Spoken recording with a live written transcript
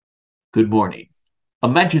Good morning.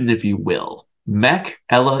 Imagine, if you will, Mac,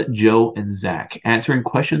 Ella, Joe, and Zach answering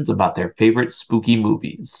questions about their favorite spooky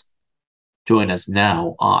movies. Join us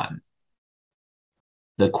now on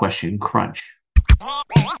the Question Crunch.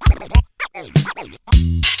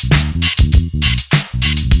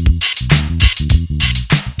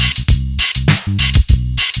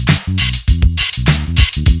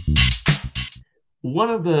 One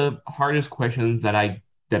of the hardest questions that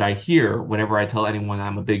I hear whenever I tell anyone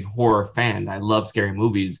I'm a big horror fan, I love scary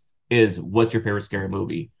movies, is what's your favorite scary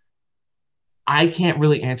movie? I can't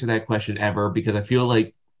really answer that question ever because I feel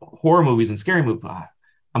like horror movies and scary movies.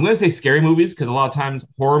 I'm gonna say scary movies because a lot of times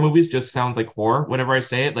horror movies just sounds like horror. Whenever I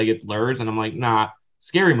say it, like it blurs, and I'm like, nah,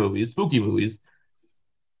 scary movies, spooky movies.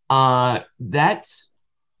 That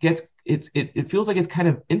it feels like it's kind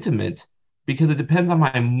of intimate because it depends on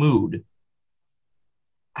my mood.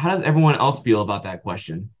 How does everyone else feel about that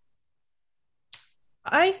question?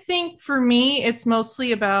 I think for me, it's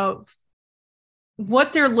mostly about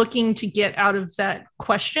what they're looking to get out of that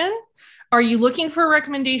question. Are you looking for a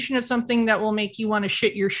recommendation of something that will make you want to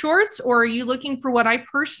shit your shorts? Or are you looking for what I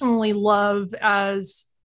personally love as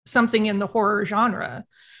something in the horror genre?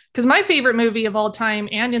 Because my favorite movie of all time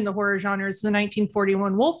and in the horror genre is the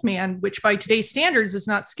 1941 Wolfman, which by today's standards is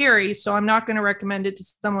not scary. So I'm not going to recommend it to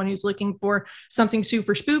someone who's looking for something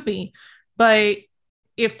super spoopy. But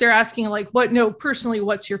if they're asking, like, what, no, personally,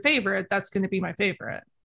 what's your favorite? That's going to be my favorite.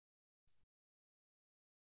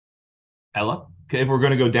 Ella? Okay, if we're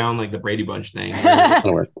gonna go down like the Brady Bunch thing, where you're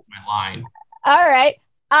That'll work. my line. All right.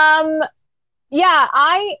 Um, yeah,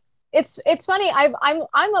 it's funny.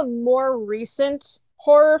 I'm a more recent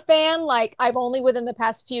horror fan. Like I've only within the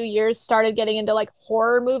past few years started getting into like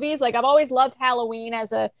horror movies. Like I've always loved Halloween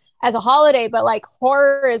as a holiday, but like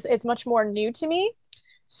horror is it's much more new to me.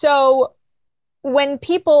 So when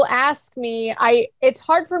people ask me, I it's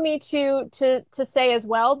hard for me to say as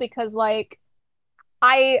well because like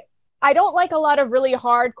I I don't like a lot of really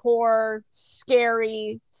hardcore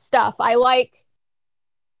scary stuff. It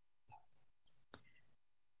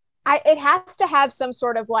has to have some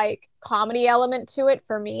sort of like comedy element to it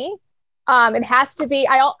for me. It has to be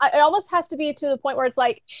it almost has to be to the point where it's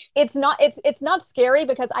like it's not scary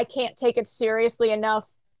because I can't take it seriously enough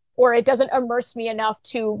or it doesn't immerse me enough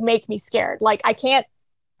to make me scared. Like I can't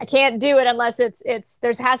do it unless it's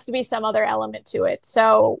there has to be some other element to it.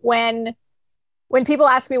 So when people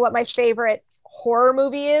ask me what my favorite horror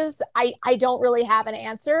movie is, I don't really have an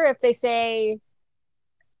answer. If they say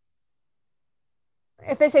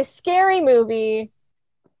scary movie,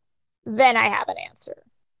 then I have an answer,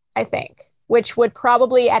 I think, which would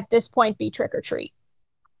probably at this point be Trick or Treat.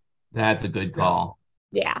 That's a good call.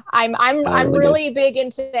 Yeah, I'm really really good. really big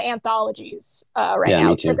into anthologies right Yeah, now.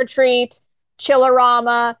 me Trick too. or Treat,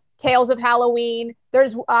 Chillerama, Tales of Halloween.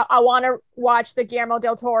 There's I want to watch the Guillermo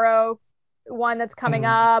del Toro one that's coming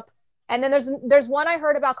up. And then there's one I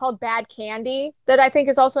heard about called Bad Candy that I think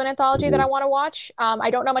is also an anthology that Mhm. I want to watch. I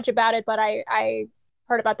don't know much about it, but I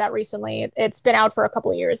heard about that recently. It's been out for a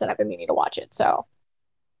couple of years, and I've been meaning to watch it. So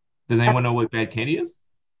Does anyone that's know what bad candy is?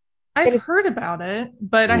 I've it. Is, heard about it,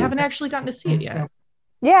 but I mm, haven't actually gotten to see it yet.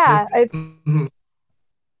 yeah, Okay. it's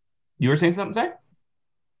You were saying something, Zach?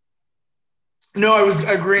 No, I was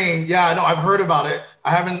agreeing. Yeah, no, I've heard about it.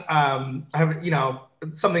 I haven't,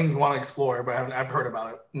 something you want to explore, but I've heard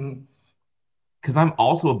about it. Mhm. Because I'm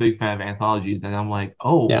also a big fan of anthologies, and I'm like,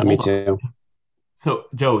 oh, yeah, me hold on. too. So,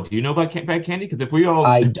 Joe, do you know about bad candy? Because if we all,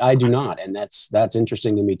 I do not, and that's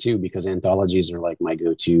interesting to me too because anthologies are like my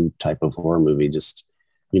go-to type of horror movie. Just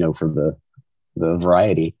for the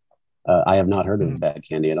variety. I have not heard of Mhm. Bad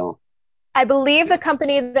Candy at all. I believe the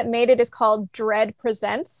company that made it is called Dread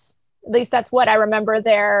Presents. At least that's what I remember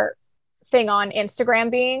their thing on Instagram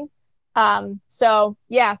being. So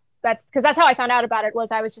yeah, that's because that's how I found out about it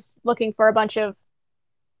was I was just looking for a bunch of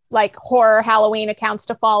like horror Halloween accounts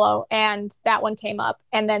to follow, and that one came up.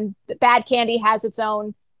 And then Bad Candy has its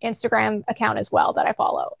own Instagram account as well that I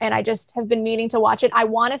follow, and I just have been meaning to watch it. I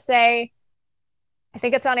want to say, I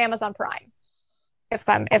think it's on Amazon Prime, if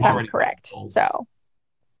I'm I'm already correct. sold. So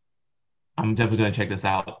I'm definitely gonna check this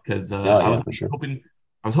out because oh yeah, for sure.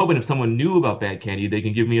 I was hoping if someone knew about bad candy, they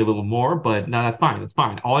can give me a little more. But no, that's fine. That's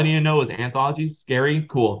fine. All I need to know is anthologies, scary,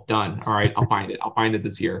 cool, done. All right, I'll find it. I'll find it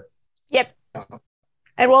this year. yep,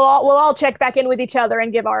 and we'll all check back in with each other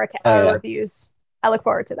and give Oh our yeah. reviews. I look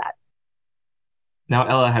forward to that. Now,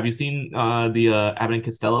 Ella, have you seen the Abbott and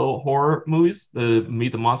Costello horror movies, the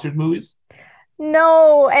Meet the Monsters movies?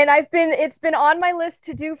 No, and it's been on my list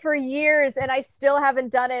to do for years and I still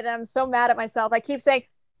haven't done it. And I'm so mad at myself. I keep saying,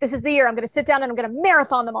 this is the year I'm going to sit down and I'm going to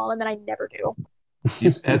marathon them all. And then I never do.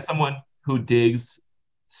 As someone who digs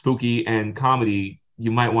spooky and comedy, you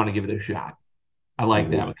might want to give it a shot. I like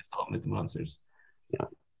that with Myth and Monsters.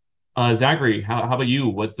 Zachary, how about you?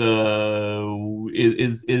 What's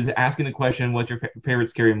is asking the question, what's your favorite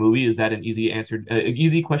scary movie? Is that an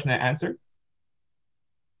easy question to answer?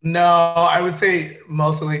 No, I would say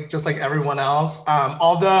mostly just like everyone else.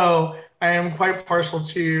 Although I am quite partial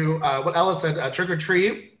to what Ella said, Trick or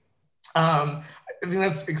Treat. I think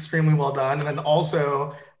that's extremely well done. And then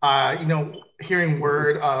also, hearing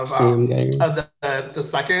word of the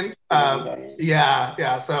second.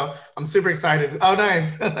 Yeah. So I'm super excited. Oh,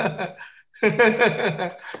 nice. I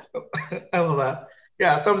love that.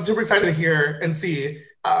 Yeah, so I'm super excited to hear and see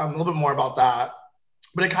a little bit more about that.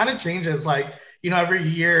 But it kind of changes, like, every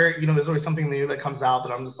year, there's always something new that comes out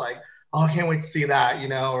that I'm just like, oh, I can't wait to see that,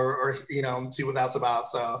 or see what that's about.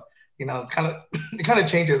 So, it's it kind of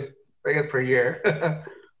changes, I guess, per year.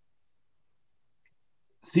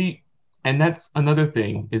 See, and that's another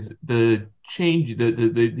thing is the change,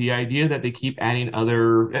 the idea that they keep adding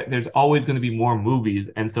there's always going to be more movies,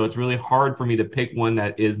 and so it's really hard for me to pick one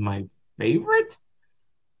that is my favorite,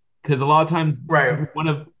 because a lot of times, right, one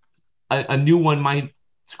of a new one might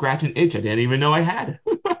scratch an itch I didn't even know I had.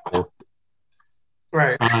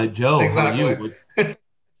 Right. Joe, exactly. How about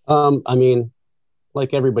you? I mean,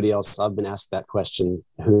 like everybody else, I've been asked that question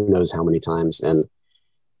who knows how many times. And,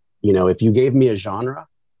 if you gave me a genre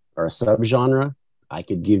or a subgenre, I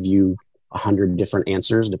could give you 100 different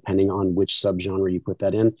answers depending on which subgenre you put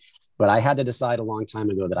that in. But I had to decide a long time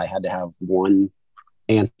ago that I had to have one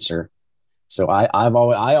answer. So I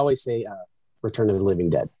always say Return of the Living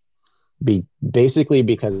Dead. Basically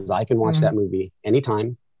because I can watch that movie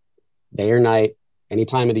anytime, day or night, any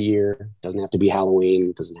time of the year. Doesn't have to be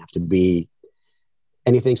Halloween, doesn't have to be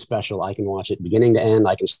anything special. I can watch it beginning to end.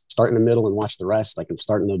 I can start in the middle and watch the rest. I can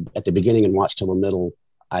start at the beginning and watch till the middle.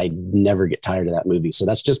 I never get tired of that movie. So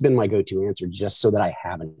that's just been my go-to answer, just so that I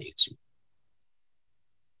have an answer.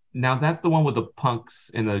 Now that's the one with the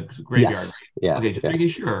punks in the graveyard. Yes. Right? Yeah. Okay, just making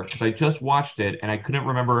sure, because I just watched it and I couldn't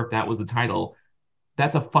remember if that was the title.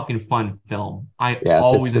 That's a fucking fun film. I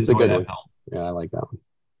always enjoy that film. Yeah, I like that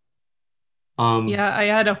one. Yeah, I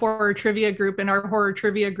had a horror trivia group, and our horror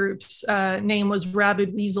trivia group's name was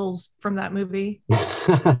Rabid Weasels from that movie.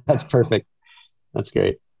 That's perfect. That's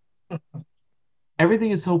great.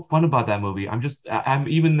 Everything is so fun about that movie. I'm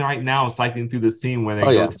even right now cycling through the scene where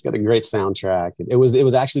it's got a great soundtrack. It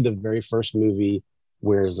was actually the very first movie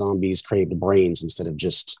where zombies craved brains instead of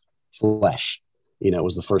just flesh. It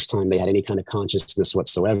was the first time they had any kind of consciousness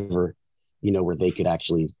whatsoever, where they could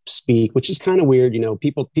actually speak, which is kind of weird.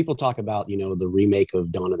 People talk about, the remake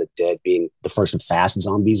of Dawn of the Dead being the first fast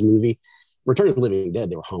zombies movie. Return of the Living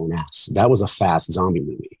Dead, they were hauling ass. That was a fast zombie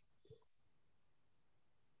movie.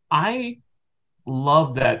 I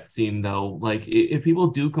love that scene though. Like, if people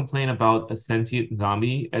do complain about a sentient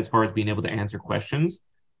zombie as far as being able to answer questions,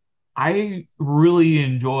 I really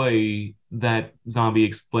enjoy that zombie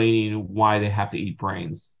explaining why they have to eat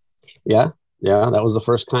brains. Yeah, that was the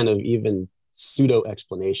first kind of even pseudo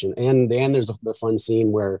explanation. And then there's the fun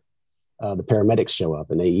scene where the paramedics show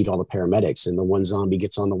up and they eat all the paramedics, and the one zombie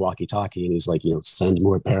gets on the walkie-talkie and he's like, send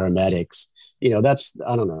more paramedics. That's,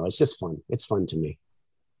 I don't know, it's just fun. It's fun to me.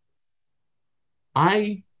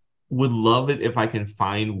 I would love it if I can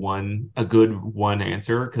find a good one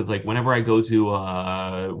answer, because like whenever I go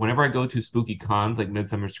to spooky cons like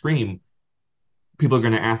Midsummer Scream, people are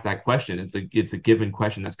going to ask that question. It's a given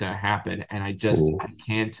question that's going to happen, and I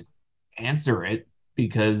can't answer it,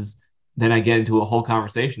 because then I get into a whole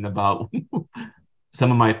conversation about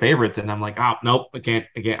some of my favorites, and I'm like, oh nope, I can't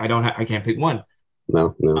I can't pick one.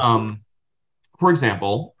 No. For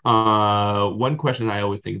example, one question I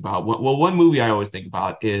always think about, one movie I always think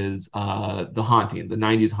about is The Haunting, the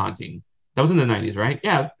 90s Haunting. That was in the 90s, right?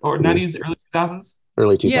 Yeah, or 90s, early 2000s?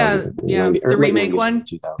 Early 2000s. Yeah, the remake one.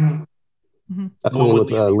 2000. That's the one with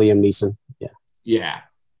Liam Neeson. Yeah. Yeah.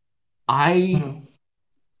 I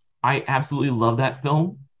absolutely love that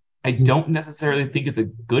film. I don't necessarily think it's a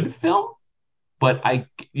good film, but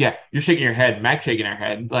you're shaking your head. Mac's shaking her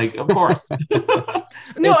head. Like, of course.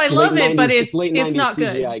 No, I love it, 90s, but it's late 90s not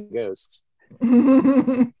CGI good. Ghosts.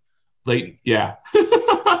 Yeah.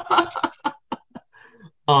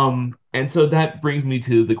 And so that brings me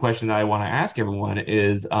to the question that I want to ask everyone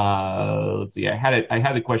is, let's see, I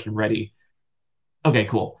had the question ready. Okay,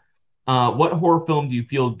 cool. What horror film do you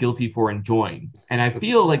feel guilty for enjoying? And I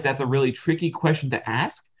feel like that's a really tricky question to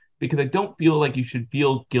ask, because I don't feel like you should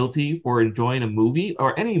feel guilty for enjoying a movie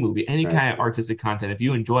or any movie, any kind of artistic content. If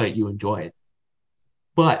you enjoy it, you enjoy it.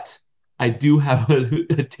 But I do have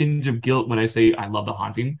a tinge of guilt when I say I love The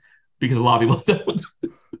Haunting, because a lot of people don't.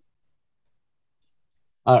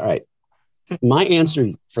 All right. My answer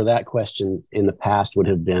for that question in the past would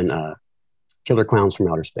have been Killer Clowns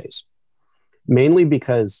from Outer Space, mainly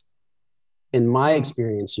because in my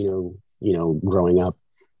experience, growing up,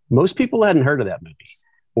 most people hadn't heard of that movie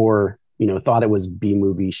or, thought it was B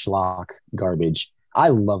movie schlock garbage. I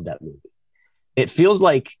love that movie. It feels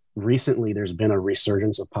like recently there's been a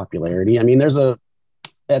resurgence of popularity. I mean,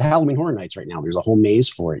 at Halloween Horror Nights right now, there's a whole maze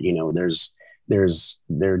for it.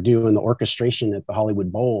 They're doing the orchestration at the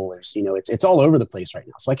Hollywood Bowl. It's all over the place right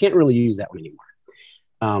now. So I can't really use that one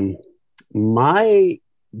anymore. My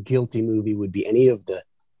guilty movie would be any of the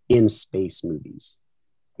in space movies.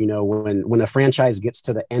 When a franchise gets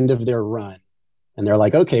to the end of their run and they're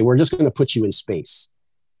like, okay, we're just going to put you in space.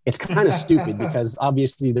 It's kind of stupid because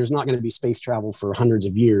obviously there's not going to be space travel for hundreds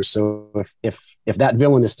of years. So if that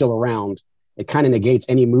villain is still around, it kind of negates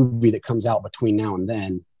any movie that comes out between now and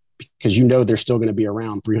then, because they're still going to be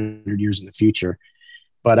around 300 years in the future.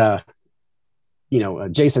 But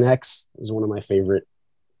Jason X is one of my favorite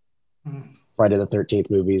Friday the 13th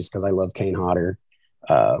movies because I love Kane Hodder.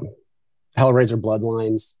 Hellraiser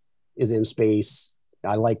Bloodlines is in space.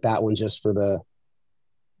 I like that one just for the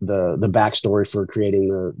backstory for creating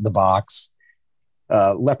the box.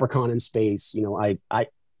 Leprechaun in space.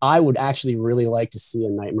 I would actually really like to see a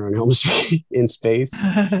Nightmare on Elm Street in space.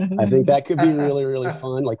 I think that could be really, really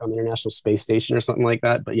fun, like on the International Space Station or something like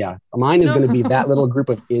that. But yeah, mine is going to be that little group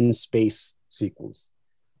of in space sequels.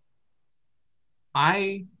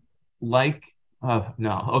 I like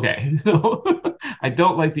no, okay. So I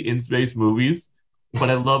don't like the in space movies, but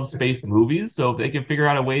I love space movies. So if they can figure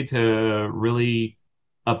out a way to really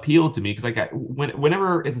appeal to me, because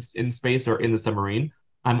whenever it's in space or in the submarine,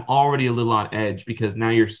 I'm already a little on edge because now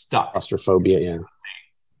you're stuck. Claustrophobia, yeah.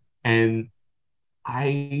 And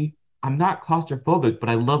I'm not claustrophobic, but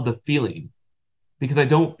I love the feeling because I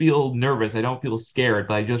don't feel nervous, I don't feel scared,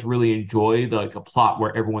 but I just really enjoy a plot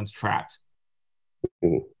where everyone's trapped.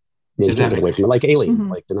 Yeah, you can't get away from it, like Alien,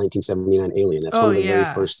 like the 1979 Alien. That's one of the very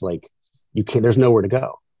first, there's nowhere to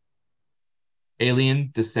go. Alien,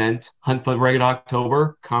 Descent, Hunt for Red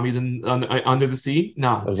October, Commies Under the Sea.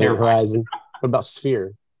 No, Event Horizon. What about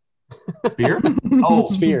Sphere? Sphere? Oh,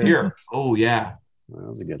 Sphere. Oh, yeah. That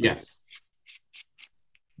was a good one. Yes.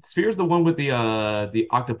 Sphere's the one with the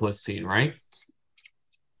octopus scene, right?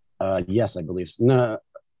 Yes, I believe so. No,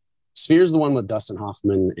 Sphere's the one with Dustin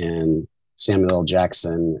Hoffman and Samuel L.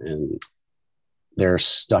 Jackson, and they're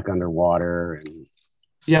stuck underwater. And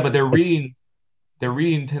yeah, but they're reading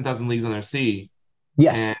 10,000 Leagues Under the Sea.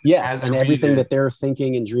 Yes, and everything that they're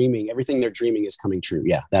thinking and dreaming, everything they're dreaming is coming true.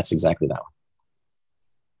 Yeah, that's exactly that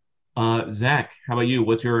one. Zach, how about you?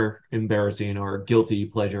 What's your embarrassing or guilty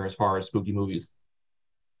pleasure as far as spooky movies?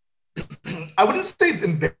 I wouldn't say it's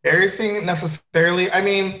embarrassing necessarily. I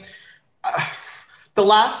mean, The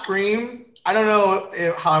Last Scream, I don't know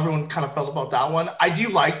how everyone kind of felt about that one. I do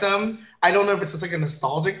like them. I don't know if it's just like a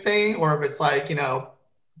nostalgic thing or if it's like,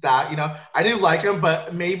 I do like them,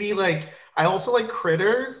 but maybe I also like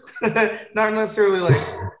Critters, not necessarily like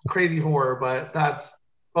crazy horror, but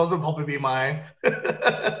those would probably be my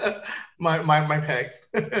my picks.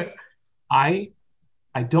 I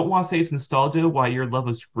don't want to say it's nostalgia why your love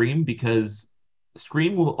of Scream, because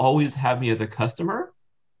Scream will always have me as a customer.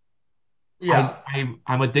 Yeah,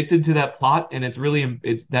 I'm addicted to that plot, and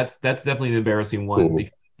that's definitely an embarrassing one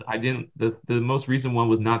because I didn't the most recent one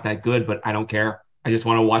was not that good, but I don't care. I just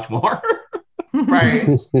want to watch more.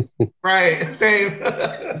 Right.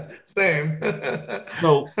 Same.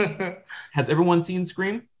 So, has everyone seen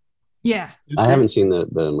Scream? Yeah. I haven't seen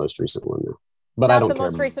the most recent one, though. But Not I don't the care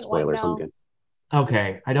most about recent spoilers. one, no. I'm good.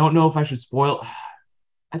 Okay. I don't know if I should spoil.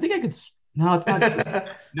 I think I could. No, it's not.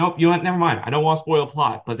 Nope. Never mind. I don't want to spoil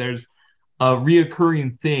plot, but there's a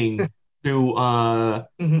reoccurring thing through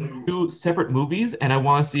two separate movies, and I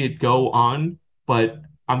want to see it go on, but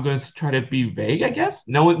I'm going to try to be vague, I guess.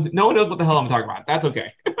 No one knows what the hell I'm talking about. That's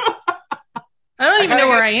okay. I don't even know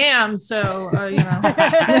where I am, so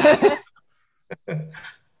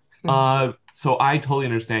So I totally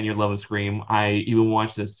understand your love of Scream. I even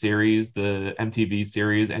watched the series, the MTV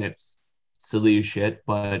series, and it's silly as shit,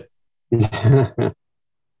 but I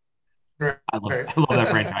love that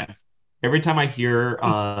franchise. Every time I hear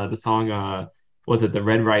the song, was it The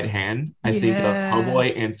Red Right Hand? I think of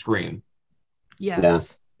Hellboy and Scream.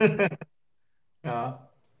 Yes. Yeah.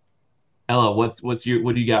 Ella, what do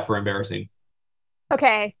you got for embarrassing?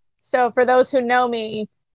 Okay, so for those who know me,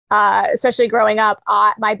 especially growing up,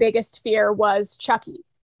 my biggest fear was Chucky,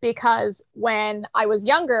 because when I was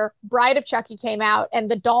younger, Bride of Chucky came out and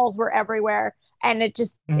the dolls were everywhere, and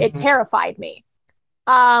it terrified me.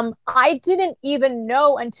 I didn't even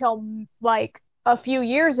know until a few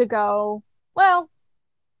years ago, well,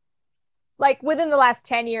 like within the last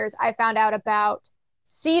 10 years, I found out about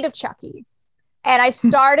Seed of Chucky. And I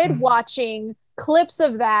started watching clips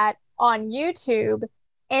of that on YouTube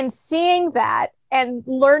and seeing that and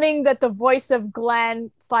learning that the voice of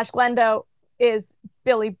Glenn/Glenda is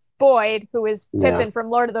Billy Boyd, who is Pippin from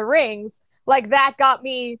Lord of the Rings. Like that got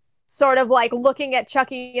me sort of like looking at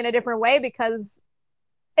Chucky in a different way because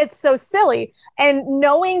it's so silly. And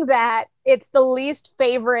knowing that it's the least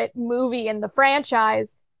favorite movie in the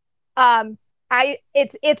franchise,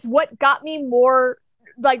 it's what got me more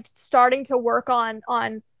like starting to work on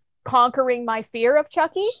conquering my fear of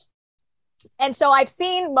Chucky. And so I've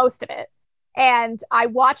seen most of it and I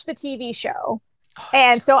watched the TV show.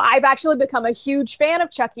 And so I've actually become a huge fan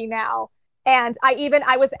of Chucky now. And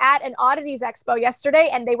I was at an Oddities Expo yesterday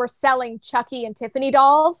and they were selling Chucky and Tiffany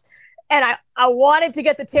dolls. And I wanted to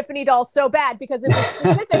get the Tiffany doll so bad because it was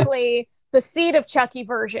specifically the Seed of Chucky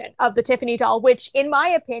version of the Tiffany doll, which in my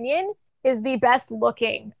opinion is the best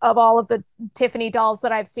looking of all of the Tiffany dolls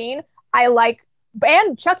that I've seen. I like,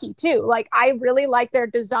 and Chucky too. Like I really like their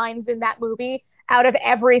designs in that movie out of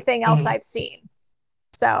everything else I've seen.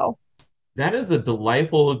 So that is a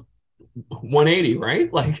delightful 180,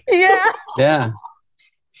 right? Like Yeah.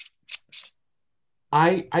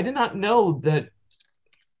 I did not know that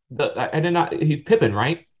he's Pippin,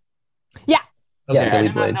 right? Yeah. Okay, Yeah, I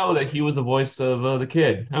did Billy not know that he was the voice of the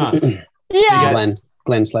kid. Huh. Yeah.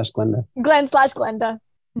 Glenn/Glenda. Glenn/Glenda.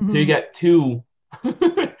 So you got two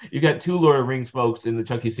you got two Lord of the Rings folks in the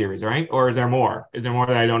Chucky series, right? Or is there more? Is there more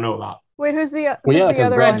that I don't know about? Wait, who's the Well, yeah, the because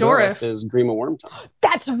other Brad one? Dourif is Grima Wormtongue.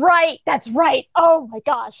 That's right. That's right. Oh my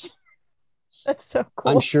gosh. That's so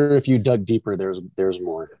cool. I'm sure if you dug deeper, there's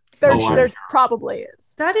more. There's probably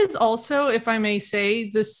is. That is also, if I may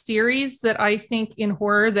say, the series that I think in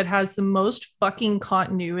horror that has the most fucking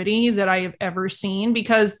continuity that I have ever seen,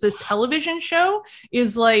 because this television show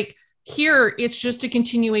is like, here, it's just a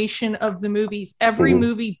continuation of the movies. Every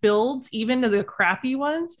movie builds, even to the crappy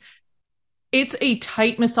ones. It's a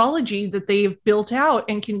tight mythology that they've built out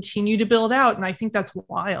and continue to build out. And I think that's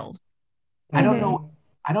wild. I don't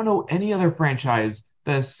know any other franchise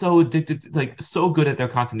that is so addicted to, like so good at their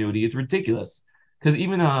continuity. It's ridiculous. Because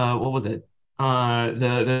even what was it?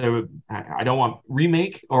 The I don't want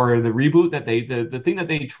remake or the reboot that the thing that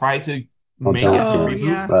they tried to make it the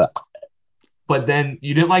reboot. But then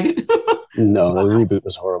you didn't like it? No, the reboot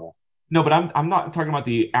was horrible. No, but I'm not talking about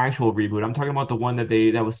the actual reboot. I'm talking about the one that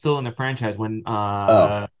was still in the franchise when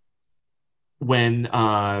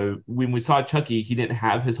we saw Chucky, he didn't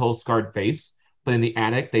have his whole scarred face, but in the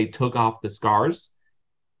attic they took off the scars.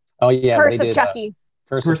 Oh yeah, Curse of Chucky.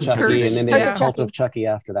 Curse of Chucky, and then they did Cult Chucky. of Chucky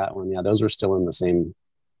after that one. Yeah, those were still in the same.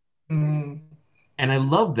 And I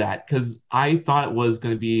love that because I thought it was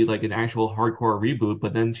going to be like an actual hardcore reboot,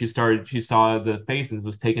 but then she saw the face and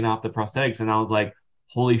was taking off the prosthetics, and I was like,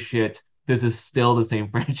 holy shit, this is still the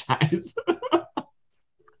same franchise.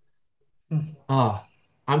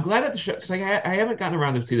 I'm glad that the show, like, I haven't gotten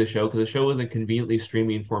around to see the show because the show isn't conveniently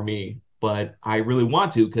streaming for me, but I really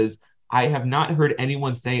want to because I have not heard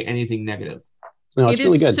anyone say anything negative. No, it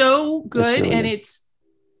really is good. so good, really and good. it's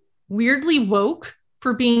weirdly woke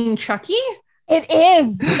for being Chucky. It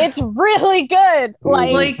is. It's really good.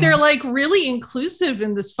 Like they're like really inclusive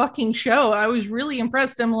in this fucking show. I was really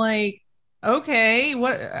impressed. I'm like, okay,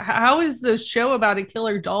 how is the show about a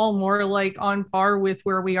killer doll more like on par with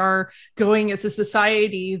where we are going as a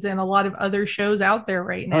society than a lot of other shows out there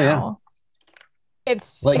right now?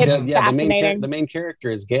 It's like it's the main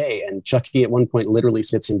character is gay, and Chucky at one point literally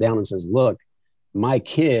sits him down and says, "Look, my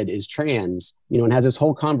kid is trans," and has this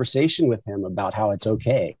whole conversation with him about how it's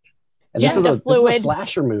okay. And this is a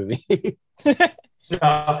slasher movie.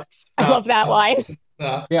 I love that line.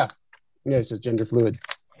 Yeah, it says gender fluid.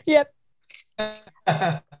 Yep.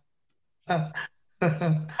 I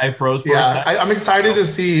froze for a second. I'm excited to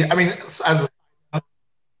see. I mean,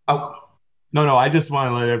 No, I just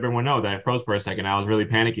want to let everyone know that I froze for a second. I was really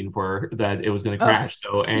panicking for that it was going to crash.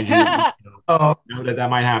 So, and you know that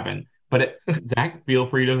might happen. But Zach, feel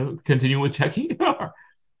free to continue with Chucky.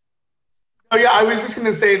 Oh yeah, I was just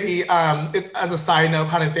gonna say as a side note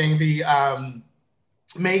kind of thing, the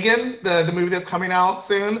Megan, the movie that's coming out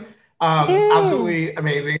soon, absolutely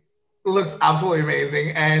amazing. It looks absolutely amazing,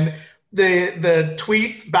 and the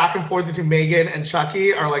tweets back and forth between Megan and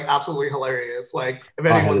Chucky are like absolutely hilarious. Like if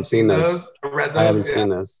anyone's seen those, read those, I haven't seen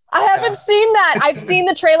those. I haven't seen that. I've seen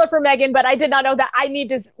the trailer for Megan, but I did not know that. I need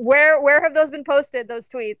to. Where have those been posted? Those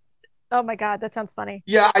tweets? Oh my god, that sounds funny.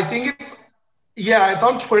 Yeah, I think it's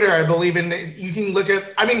on Twitter, I believe, and you can look at.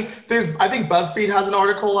 I mean, I think BuzzFeed has an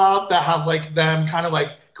article out that has like them kind of like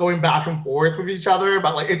going back and forth with each other,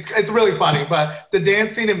 but like it's really funny. But the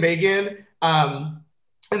dance scene in Megan, and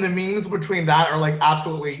the memes between that are like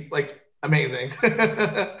absolutely like amazing.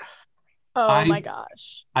 Oh my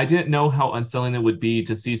gosh. I didn't know how unsettling it would be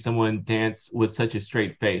to see someone dance with such a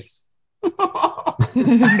straight face.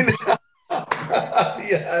 Yes.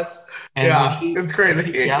 And yeah, it's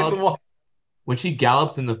crazy. When she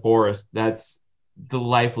gallops in the forest, that's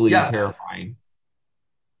delightfully terrifying.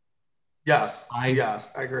 Yes, I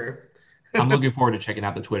agree. I'm looking forward to checking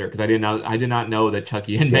out the Twitter because I did not know that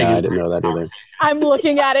Chucky and Yeah, Megan. I didn't know that either. I'm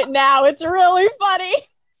looking at it now. It's really funny.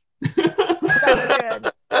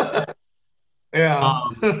 That's good.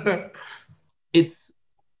 Yeah. It's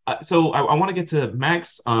so I want to get to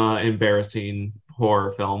Mac's embarrassing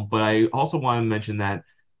horror film, but I also want to mention that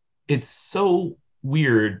it's so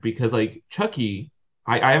weird because like Chucky,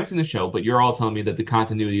 I haven't seen the show, but you're all telling me that the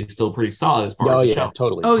continuity is still pretty solid as far as the show.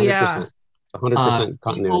 Totally. Oh 100%. yeah. It's 100%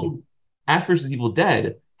 continuity. Ash vs. Evil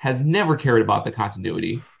Dead has never cared about the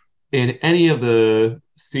continuity in any of the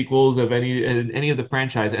sequels of any of the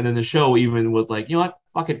franchise, and then the show even was like, you know what,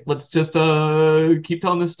 fuck it, let's just keep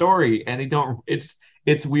telling this story. And they don't.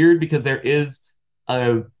 It's weird because there is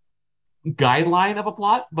a guideline of a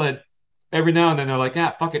plot, but every now and then they're like,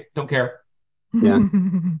 fuck it, don't care. Yeah.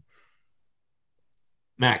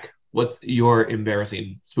 Mac, what's your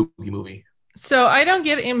embarrassing spooky movie? So I don't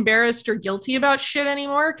get embarrassed or guilty about shit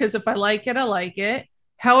anymore because if I like it, I like it.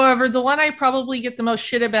 However, the one I probably get the most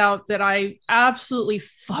shit about that I absolutely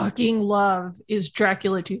fucking love is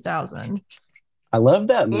Dracula 2000. I love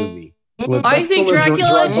that movie. I think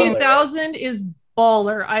Dracula 2000 is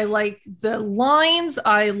baller. I like the lines.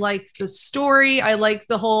 I like the story. I like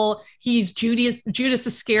the whole he's Judas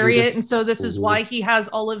Iscariot, and so this is why he has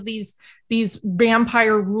all of these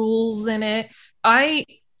vampire rules in it. I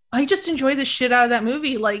just enjoy the shit out of that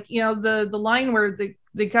movie. Like, you know, the line where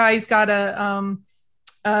the guy's got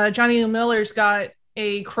Johnny Lee Miller's got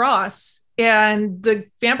a cross and the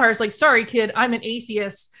vampire's like, sorry kid, I'm an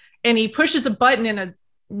atheist, and he pushes a button and a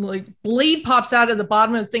like blade pops out of the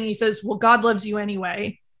bottom of the thing. He says, well, God loves you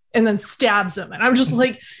anyway, and then stabs him. And I'm just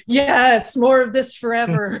like, yes, more of this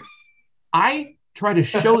forever. I try to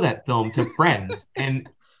show that film to friends, and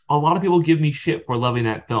a lot of people give me shit for loving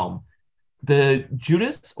that film. The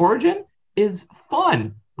Judas origin is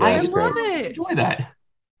fun. Yeah, I love it. Enjoy that.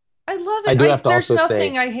 I love it. I do have to there's also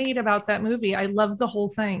nothing say I hate about that movie. I love the whole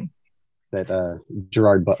thing. that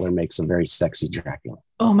Gerard Butler makes a very sexy Dracula.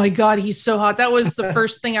 Oh my God, he's so hot. That was the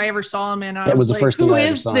first thing I ever saw him in. That was the first thing I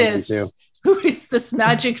ever saw him in too. Who is this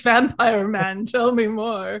magic vampire man? Tell me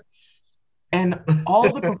more. And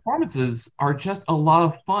all the performances are just a lot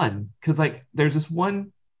of fun because like there's this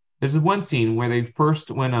one scene where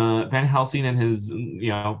when Van Helsing and his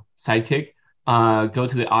sidekick go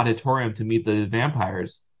to the auditorium to meet the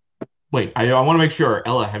vampires. Wait, I want to make sure.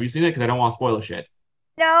 Ella, have you seen it? Because I don't want to spoil the shit.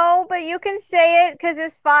 No, but you can say it because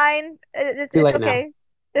it's fine. It's okay. Now.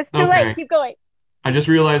 It's too late. Keep going. I just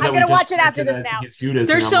realized I'm that gonna watch it after this now. Judas,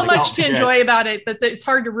 there's so like, much to enjoy about it that it's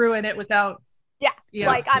hard to ruin it without.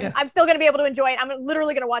 Yeah. I'm still gonna be able to enjoy it. I'm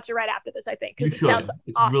literally gonna watch it right after this. I think because it sounds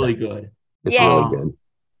awesome. It's really good. It's really good.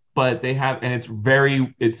 But they have, and it's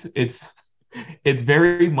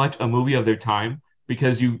very much a movie of their time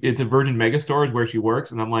because it's a Virgin Megastores where she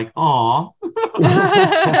works, and I'm like, aw.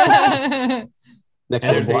 Next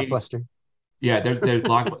to Blockbuster.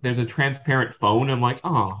 There's a transparent phone. I'm like,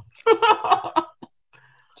 oh.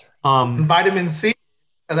 Vitamin C.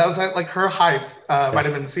 That was like her hype.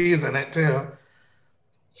 Vitamin C is in it too.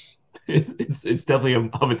 It's definitely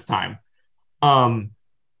of its time.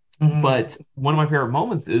 But one of my favorite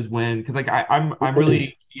moments is when, because like I'm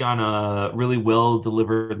really on really well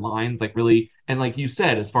delivered lines, like really, and like you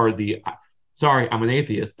said, as far as sorry, I'm an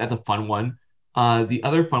atheist. That's a fun one. The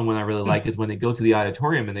other fun one I really like is when they go to the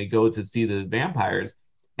auditorium and they go to see the vampires,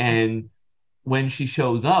 and when she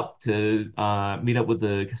shows up to meet up with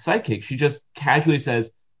the sidekick, she just casually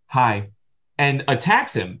says hi and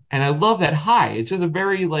attacks him. And I love that hi. It's just a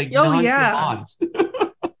very like nonchalant.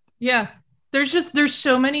 Yeah. There's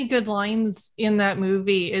so many good lines in that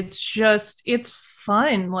movie. It's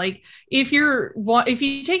fun. Like if you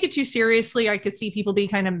take it too seriously, I could see people being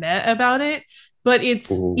kind of meh about it. But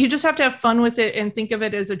you just have to have fun with it and think of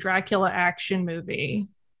it as a Dracula action movie.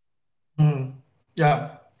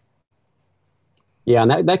 Yeah. Yeah,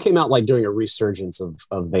 and that came out like during a resurgence of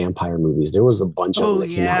vampire movies. There was a bunch of them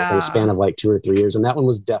that came out in a span of like 2 or 3 years, and that one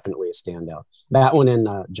was definitely a standout. That one and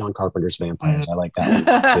John Carpenter's Vampires. I like that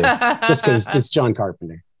one too, just because it's John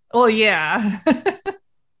Carpenter. Oh yeah.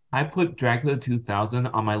 I put Dracula 2000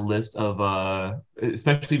 on my list of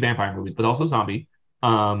especially vampire movies, but also zombie.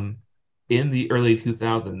 in the early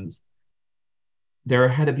 2000s, there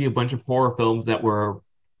had to be a bunch of horror films that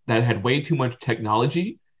had way too much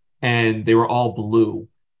technology, and they were all blue.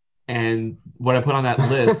 And what I put on that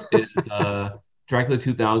list is Dracula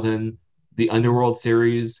 2000, the Underworld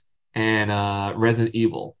series, and Resident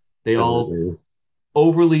Evil. They all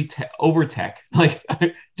over tech, like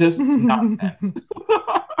just nonsense.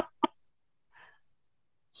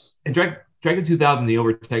 And Dracula 2000, the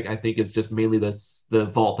over tech, I think, is just mainly the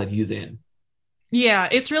vault that he's in. Yeah,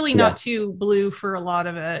 it's really not too blue for a lot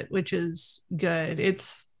of it, which is good.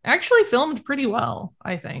 It's actually filmed pretty well,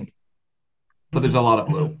 I think. But there's a lot of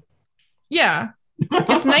blue. Yeah.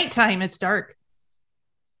 It's nighttime, it's dark.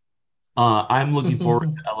 I'm looking forward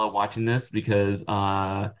to Ella watching this because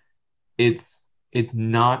it's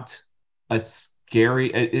not a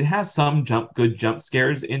scary. It has some good jump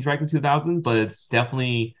scares in Dracula 2000, but it's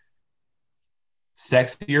definitely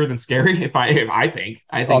sexier than scary. If I think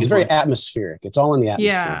it's very atmospheric. It's all in the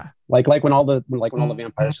atmosphere. Yeah. Like when all the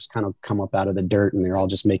vampires just kind of come up out of the dirt and they're all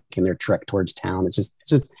just making their trek towards town. It's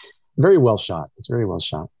just very well shot. It's very well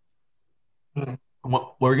shot.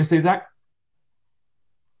 What were you gonna say, Zach?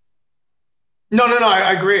 No.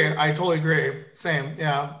 I agree. I totally agree. Same.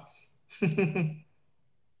 Yeah.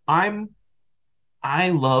 I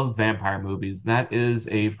love vampire movies. That is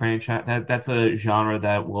a franchise that's a genre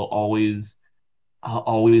that will always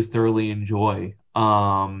thoroughly enjoy.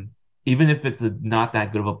 Even if it's not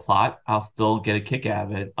that good of a plot, I'll still get a kick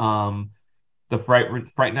out of it. The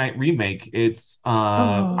Fright Night remake.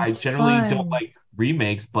 I generally don't like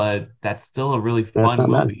remakes, but that's still a really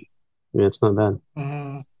fun movie. Yeah, it's not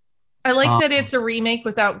bad. I like that it's a remake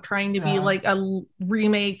without trying to be like a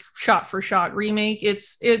remake shot for shot remake.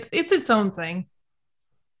 It's its own thing.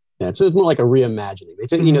 Yeah, it's more like a reimagining. They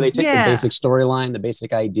take the basic storyline, the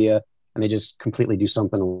basic idea, and they just completely do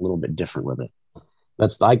something a little bit different with it.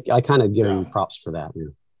 I kind of give them props for that. Yeah.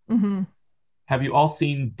 Mm-hmm. Have you all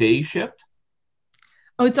seen Day Shift?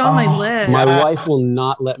 Oh, it's on my list. My wife will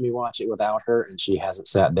not let me watch it without her, and she hasn't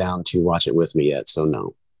sat down to watch it with me yet, so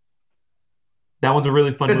no. That one's a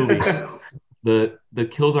really fun movie. The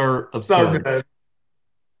kills are absurd. So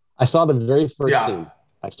I saw the very first scene.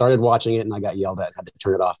 I started watching it and I got yelled at and had to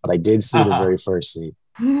turn it off, but I did see the very first scene.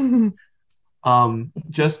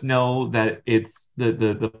 Just know that it's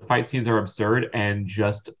the fight scenes are absurd and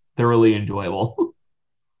just thoroughly enjoyable.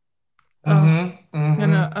 I'm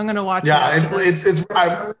gonna watch it. I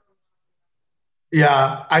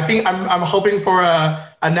think I'm hoping for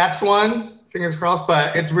a next one. Fingers crossed,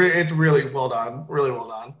 but it's really well done. Really well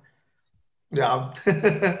done. Yeah.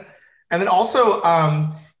 And then also,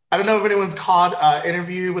 I don't know if anyone's caught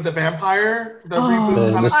Interview with a Vampire. The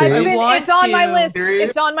series? It's on my list.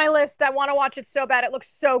 It's on my list. I want to watch it so bad. It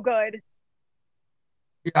looks so good.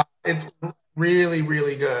 Yeah, it's really,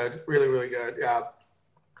 really good. Really, really good. Yeah.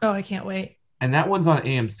 Oh, I can't wait. And that one's on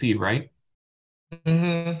AMC, right?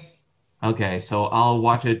 Mm-hmm. Okay, so I'll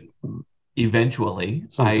watch it eventually.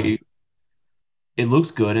 Sometime. It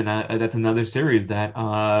looks good, and that's another series that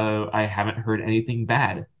I haven't heard anything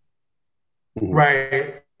bad.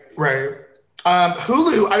 Right.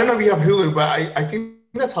 Hulu. I don't know if you have Hulu, but I think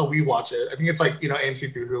that's how we watch it. I think it's like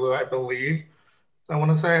AMC through Hulu, I believe. I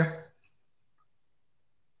want to say. I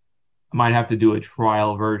might have to do a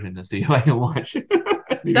trial version to see if I can watch it.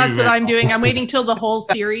 That's what I'm doing. I'm waiting till the whole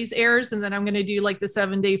series airs, and then I'm going to do like the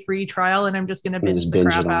 7-day free trial, and I'm just going to binge the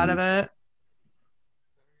crap out of it.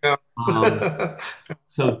 Yeah.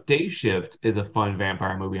 So Day Shift is a fun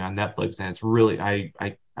vampire movie on Netflix, and it's really I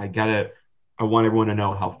want everyone to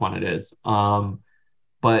know how fun it is.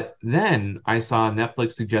 But then I saw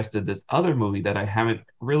Netflix suggested this other movie that I haven't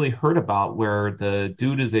really heard about, where the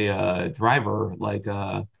dude is a driver, like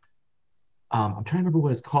I'm trying to remember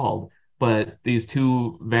what it's called, but these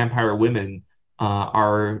two vampire women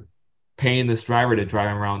are paying this driver to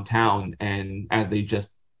drive around town, and as they just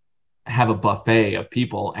have a buffet of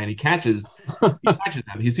people, and he catches them.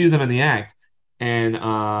 He sees them in the act, and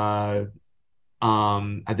I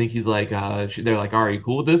think he's like, they're like, "Are you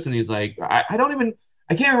cool with this?" And he's like, I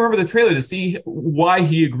can't remember the trailer to see why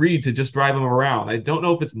he agreed to just drive him around. I don't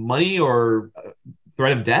know if it's money or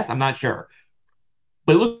threat of death. I'm not sure,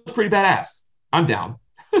 but it looks pretty badass. I'm down.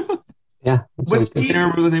 Yeah. Was he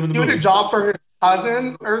doing a job for his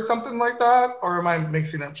cousin or something like that? Or am I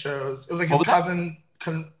mixing up shows? It was like his cousin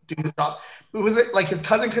couldn't do the job. Was it like his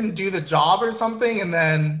cousin couldn't do the job or something? And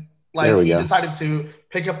then he decided to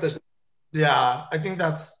pick up this. Yeah, I think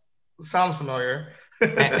sounds familiar.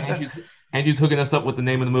 Andrew's hooking us up with the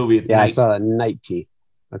name of the movie. It's I saw Night Tea.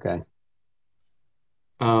 Okay.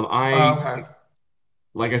 Okay.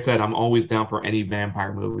 like I said, I'm always down for any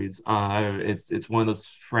vampire movies. It's one of those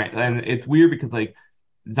and it's weird because like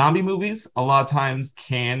zombie movies a lot of times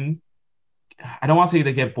can, I don't want to say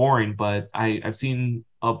they get boring, but I've seen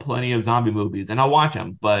plenty of zombie movies and I'll watch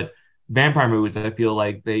them. But vampire movies, I feel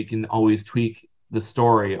like they can always tweak the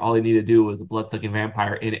story. All they need to do is a blood-sucking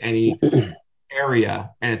vampire in any area,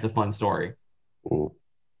 and it's a fun story.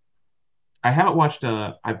 I haven't watched.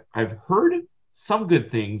 I've heard some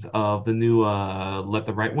good things of the new Let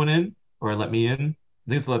the Right One In or Let Me In. I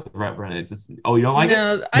think it's Let the Right One In. It's just, oh, you don't like it?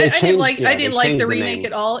 No, They I didn't changed- like yeah, I they didn't like changed the the remake name.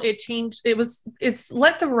 at all. It's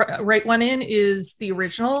Let the Right One In is the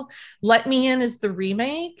original. Let Me In is the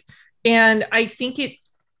remake, and I think it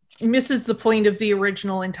misses the point of the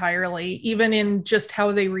original entirely, even in just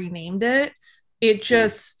how they renamed it. It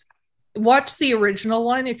just watch the original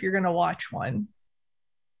one if you're gonna watch one.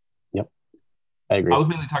 I agree. I was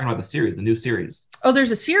mainly talking about the series, the new series. Oh,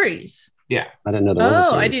 there's a series. Yeah, I didn't know there was a Oh,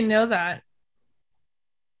 series. I didn't know that.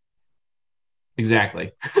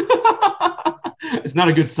 exactly. It's not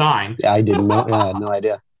a good sign. Yeah, I didn't know. Yeah, I had no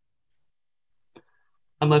idea.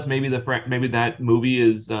 Unless maybe maybe that movie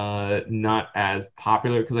is not as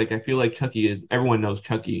popular because like I feel like Chucky is, everyone knows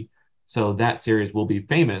Chucky, so that series will be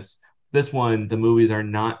famous. This one, the movies are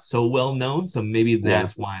not so well known, so maybe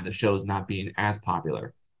that's why the show is not being as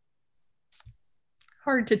popular.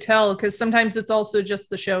 Hard to tell because sometimes it's also just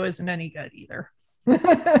the show isn't any good either.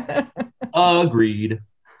 Agreed.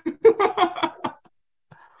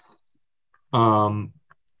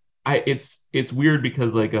 It's weird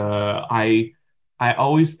because like I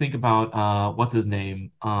always think about what's his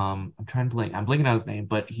name? I'm blanking on his name,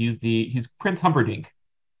 but he's Prince Humperdinck.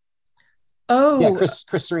 Oh, Yeah, Chris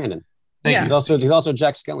Sarandon. Thank Yeah. you. He's also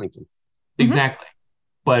Jack Skellington. Exactly.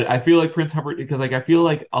 But I feel like Prince Humperdinck, because like I feel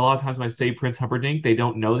like a lot of times when I say Prince Humperdinck, they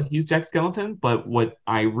don't know that he's Jack Skellington. But what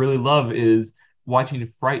I really love is watching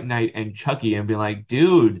Fright Night and Chucky and being like,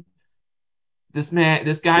 dude, this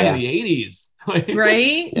guy in the 80s.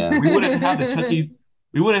 right? Yeah. We wouldn't have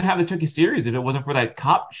the Chucky series if it wasn't for that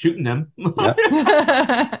cop shooting him.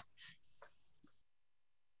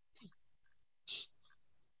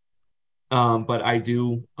 But I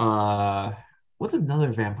do what's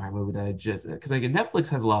another vampire movie that I just, because like Netflix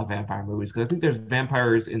has a lot of vampire movies because I think there's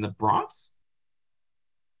vampires in the Bronx.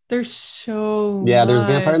 There's so Yeah, there's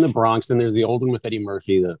Vampire in the much. Bronx. Then there's the old one with Eddie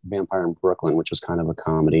Murphy, the Vampire in Brooklyn, which was kind of a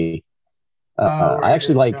comedy. I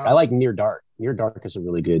actually I like Near Dark. Near Dark is a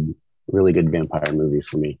really good vampire movie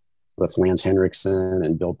for me with Lance Henriksen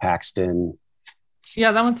and Bill Paxton.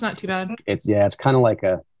 Yeah, that one's not too bad. It's kind of like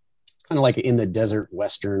a in the desert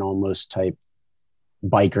western almost type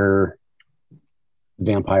biker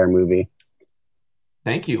vampire movie.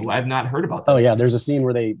 Thank you. I've not heard about this. Oh yeah, there's a scene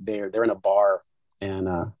where they're in a bar and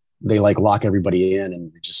they like lock everybody in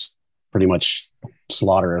and just pretty much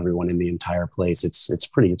slaughter everyone in the entire place. It's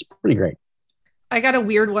pretty great. I got a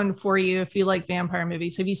weird one for you if you like vampire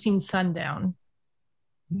movies. Have you seen Sundown?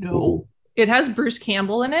 No. It has Bruce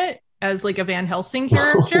Campbell in it as like a Van Helsing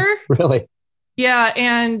character. Really? Yeah,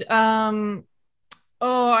 and I'm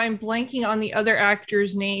blanking on the other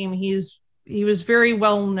actor's name. He was very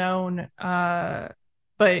well known,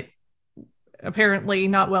 but apparently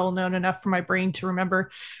not well known enough for my brain to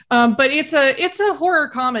remember. But it's a horror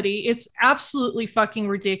comedy. It's absolutely fucking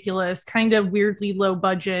ridiculous, kind of weirdly low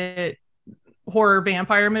budget horror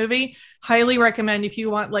vampire movie. Highly recommend if you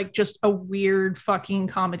want like just a weird fucking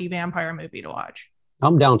comedy vampire movie to watch.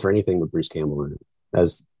 I'm down for anything with Bruce Campbell in it,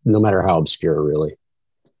 as no matter how obscure, really.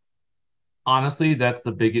 Honestly, that's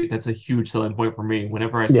a huge selling point for me.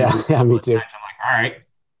 Whenever I see Yeah, me too. I'm like, all right.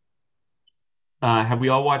 Have we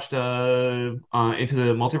all watched Into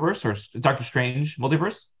the Multiverse or Doctor Strange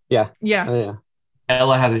Multiverse? Yeah. Yeah.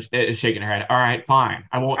 Ella is shaking her head. All right, fine.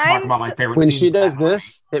 I won't talk about my favorite. When scenes she of does that movie.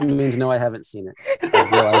 this, it means no, I haven't seen it. I've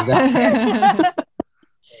realized that.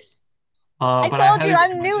 I but told highly you I'm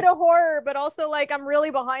recommend new it. to horror, but also like I'm really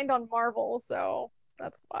behind on Marvel, so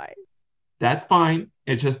that's why. That's fine.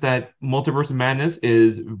 It's just that Multiverse of Madness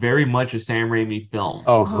is very much a Sam Raimi film.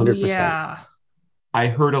 Oh, Oh 100%. yeah. I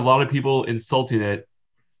heard a lot of people insulting it,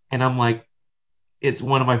 and I'm like, it's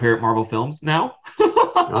one of my favorite Marvel films now.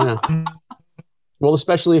 Oh, yeah. Well,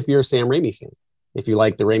 especially if you're a Sam Raimi fan. If you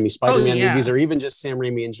like the Raimi Spider-Man yeah. movies or even just Sam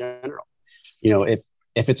Raimi in general. You know, if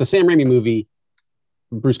it's a Sam Raimi movie,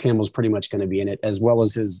 Bruce Campbell's pretty much going to be in it, as well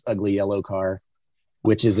as his ugly yellow car,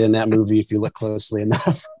 which is in that movie if you look closely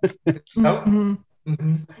enough. Mhm.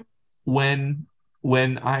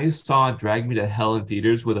 When I saw Drag Me to Hell in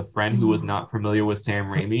theaters with a friend who was not familiar with Sam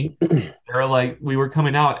Raimi, they're like, we were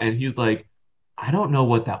coming out, and he's like, I don't know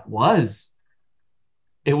what that was.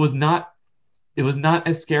 It not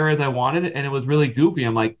as scary as I wanted, and it was really goofy.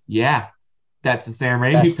 I'm like, yeah, that's a Sam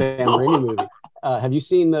Raimi. That's Sam Raimi movie. Have you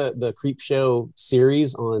seen the Creep Show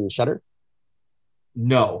series on Shudder?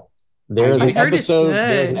 No. There's I an heard it's episode.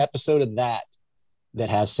 There's an good. episode of that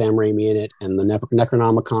has Sam Raimi in it, and the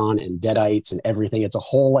Necronomicon and Deadites and everything. It's a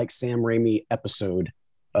whole like Sam Raimi episode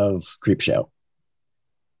of Creep Show.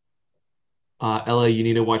 Ella, you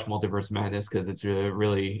need to watch Multiverse Madness because it's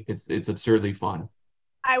really it's absurdly fun.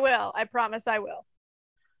 I will. I promise I will.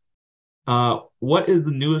 What is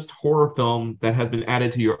the newest horror film that has been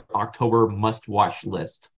added to your October must-watch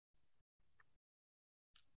list?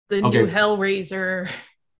 The Okay. new Hellraiser.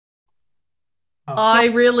 Oh, I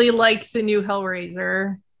really like the new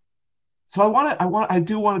Hellraiser. So I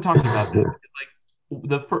do want to talk about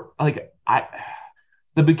that.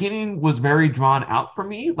 The beginning was very drawn out for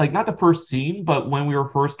me. Like not the first scene, but when we were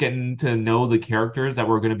first getting to know the characters that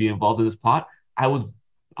were going to be involved in this plot, I was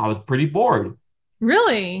pretty bored.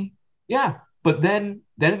 Really? Yeah, but then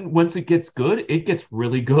once it gets good, it gets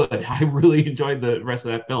really good. I really enjoyed the rest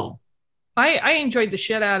of that film. I enjoyed the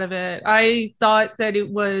shit out of it. I thought that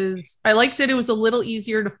I liked that it was a little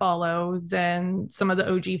easier to follow than some of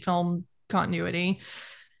the OG film continuity.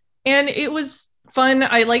 And it was fun.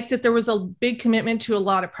 I liked that there was a big commitment to a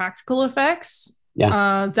lot of practical effects.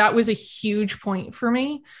 Yeah. That was a huge point for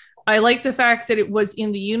me. I liked the fact that it was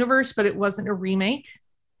in the universe, but it wasn't a remake.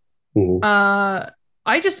 Mhm.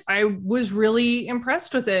 I was really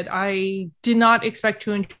impressed with it. I did not expect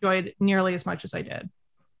to enjoy it nearly as much as I did.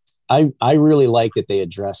 I really like that they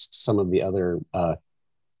addressed some of the other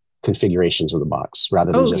configurations of the box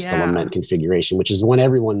rather than just the lament configuration, which is the one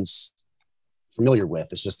everyone's familiar with.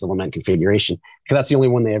 It's just the lament configuration because that's the only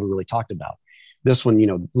one they ever really talked about. This one,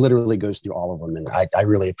 literally goes through all of them, and I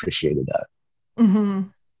really appreciated that. Mm-hmm.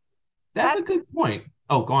 That's a good point.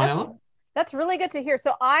 Oh, go on, Ella. That's really good to hear.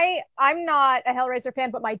 So I'm not a Hellraiser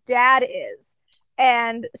fan, but my dad is.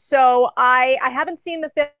 And so I haven't seen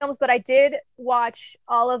the films, but I did watch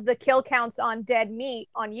all of the kill counts on Dead Meat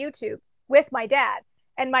on YouTube with my dad.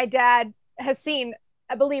 And my dad has seen,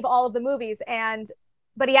 I believe, all of the movies,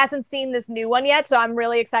 but he hasn't seen this new one yet. So I'm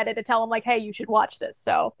really excited to tell him like, hey, you should watch this.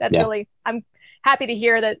 So that's really, I'm happy to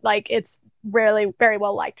hear that like it's really very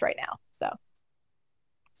well liked right now. So.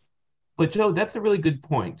 But Joe, that's a really good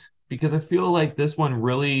point because I feel like this one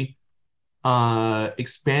really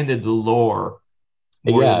expanded the lore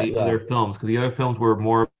more than the other films, because the other films were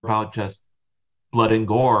more about just blood and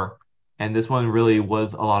gore, and this one really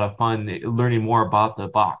was a lot of fun learning more about the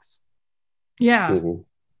box. Yeah. Mhm.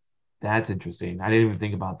 That's interesting. I didn't even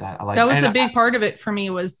think about that. That was a big part of it for me,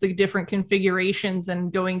 was the different configurations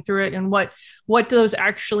and going through it and what those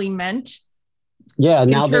actually meant. Yeah, in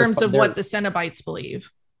now terms of what the Cenobites believe.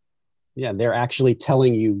 Yeah, they're actually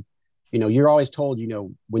telling you, you're always told,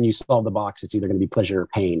 when you solve the box, it's either going to be pleasure or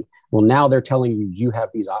pain. Well, now they're telling you, you have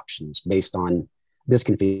these options based on this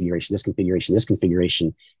configuration, this configuration, this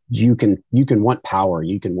configuration. You can want power,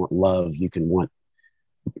 you can want love, you can want,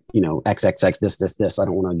 XXX, this. I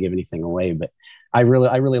don't want to give anything away, but I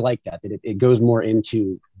really like that it goes more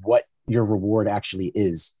into what your reward actually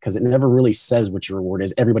is, because it never really says what your reward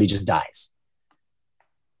is. Everybody just dies.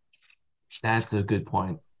 That's a good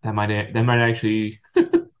point. That might actually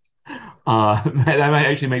that might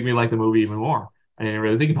actually make me like the movie even more. I didn't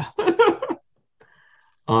really think about it.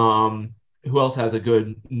 Who else has a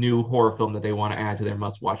good new horror film that they want to add to their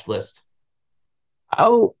must-watch list?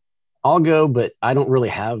 I'll go, but I don't really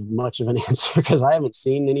have much of an answer because I haven't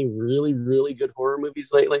seen any really, really good horror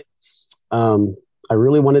movies lately. I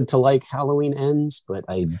really wanted to like Halloween Ends, but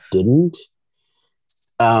I didn't.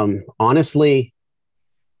 Honestly,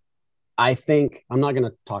 I think I'm not going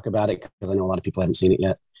to talk about it because I know a lot of people haven't seen it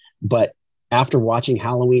yet. But after watching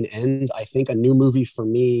Halloween Ends, I think a new movie for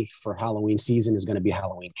me for Halloween season is going to be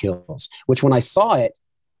Halloween Kills, which when I saw it,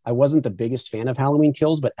 I wasn't the biggest fan of Halloween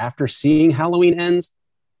Kills, but after seeing Halloween Ends,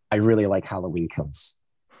 I really like Halloween Kills,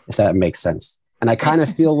 if that makes sense. And I kind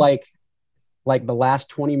of feel like the last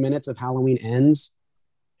 20 minutes of Halloween Ends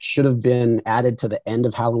should have been added to the end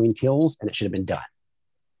of Halloween Kills, and it should have been done.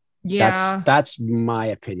 Yeah. That's my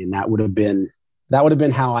opinion. That would have been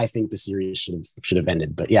how I think the series should have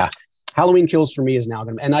ended. But yeah, Halloween Kills for me is now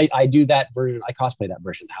going to, and I do that version. I cosplay that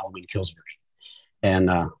version, the Halloween Kills version.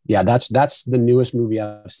 And yeah, that's the newest movie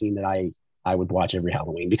I've seen that I would watch every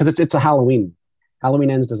Halloween because it's a Halloween.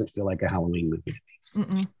 Halloween Ends doesn't feel like a Halloween movie.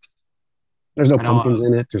 Mm-mm. There's no pumpkins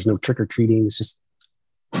in it. There's no trick or treating. It's just.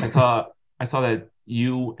 I saw that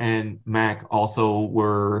you and Mac also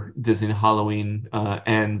were dissing Halloween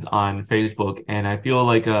Ends on Facebook, and I feel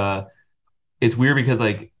like it's weird because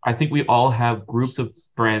like I think we all have groups of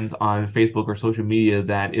friends on Facebook or social media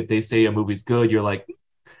that if they say a movie's good, you're like,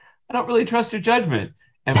 I don't really trust your judgment.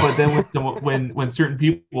 And but then when when certain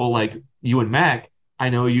people like you and Mac, I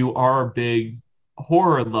know you are big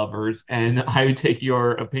horror lovers, and I take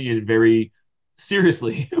your opinion very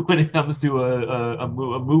seriously when it comes to a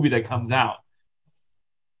movie that comes out.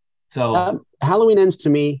 So Halloween Ends to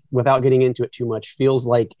me, without getting into it too much, feels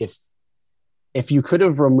like if you could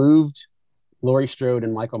have removed Laurie Strode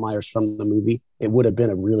and Michael Myers from the movie, it would have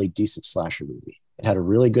been a really decent slasher movie. It had a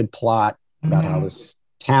really good plot about how this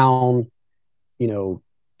town,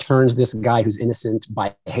 turns this guy who's innocent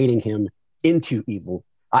by hating him into evil.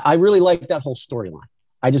 I really like that whole storyline.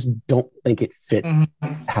 I just don't think it fit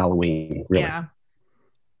Halloween, really. Yeah.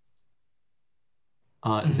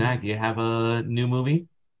 Zach, do you have a new movie?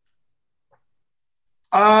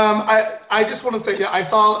 I just want to say, I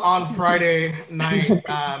saw it on Friday night,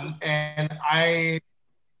 and I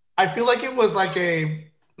feel like it was like a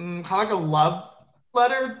kind of like a love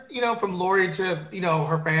letter, from Laurie to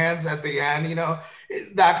her fans at the end,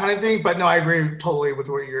 that kind of thing. But no, I agree totally with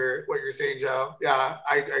what you're saying, Joe. Yeah,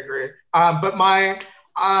 I agree. But my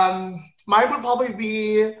mine would probably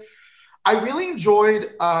be. I really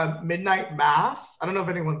enjoyed Midnight Mass. I don't know if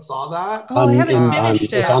anyone saw that. Oh, I haven't finished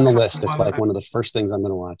it. It's on the list. It's like one of the first things I'm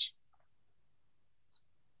going to watch.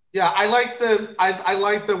 Yeah, I like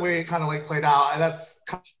the way it kind of like played out, and that's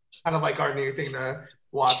kind of like our new thing to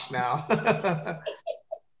watch now.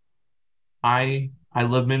 I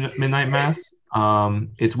love Midnight Mass.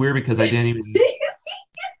 It's weird because I didn't even.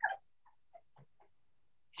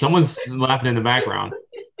 Someone's laughing in the background.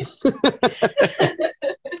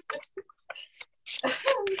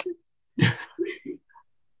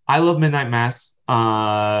 I love Midnight Mass.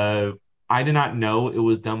 I did not know it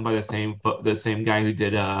was done by the same guy who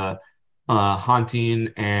did Haunting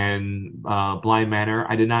and Blind Manor.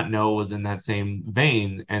 I did not know it was in that same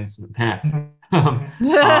vein. And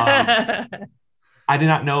I did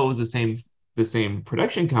not know it was the same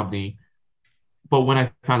production company. But when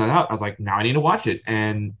I found that out, I was like, now I need to watch it.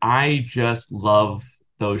 And I just love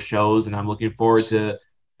those shows, and I'm looking forward to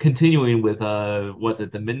continuing with what's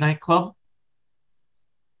it, the Midnight Club?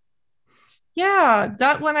 Yeah,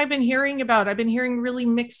 that one I've been hearing about. I've been hearing really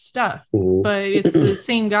mixed stuff, but it's the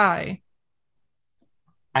same guy.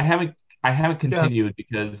 I haven't continued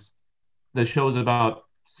because the show's about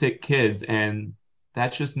sick kids, and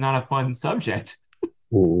that's just not a fun subject.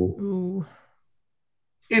 Ooh.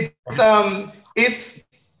 It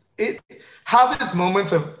has its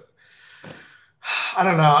moments of, I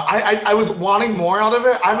don't know. I was wanting more out of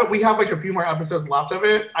it. We have like a few more episodes left of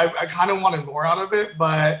it. I kind of wanted more out of it,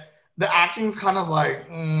 but the acting's kind of like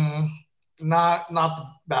not the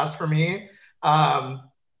best for me.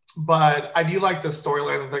 But I do like the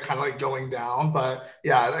storyline that they're kind of like going down. But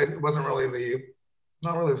yeah, it wasn't really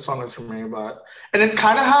not really the strongest for me. And it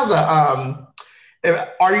kind of has a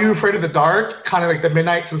Are You Afraid of the Dark? Kind of like the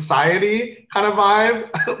Midnight Society kind of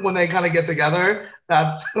vibe when they kind of get together.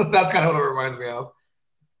 That's kind of what it reminds me of.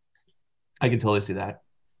 I can totally see that.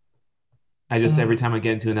 I just every time I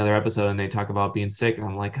get into another episode and they talk about being sick, and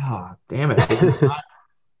I'm like, oh, damn it.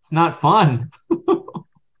 It's not fun. All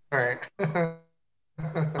right.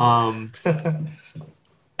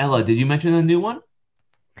 Ella, did you mention a new one?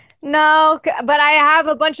 No, but I have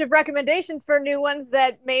a bunch of recommendations for new ones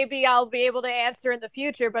that maybe I'll be able to answer in the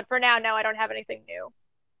future. But for now, no, I don't have anything new.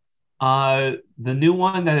 The new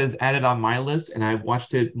one that is added on my list, and I've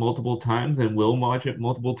watched it multiple times and will watch it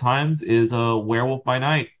multiple times, is Werewolf by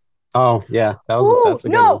Night. Oh yeah, that's a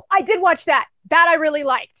good one. I did watch that. That I really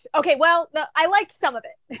liked. Okay, well, no, I liked some of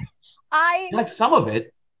it. You liked some of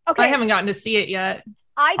it? Okay, I haven't gotten to see it yet.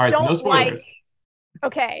 Don't like.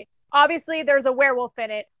 Okay, obviously there's a werewolf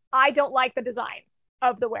in it. I don't like the design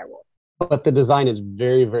of the werewolf. But the design is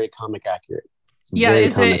very, very comic accurate.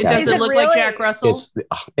 Does it look like Jack Russell?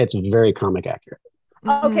 It's very comic accurate.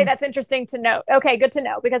 Okay, that's interesting to note. Okay, good to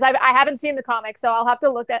know, because I haven't seen the comic, so I'll have to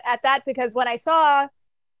look at that, because when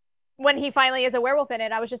he finally is a werewolf in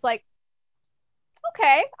it, I was just like,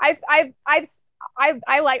 okay, I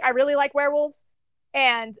really like werewolves,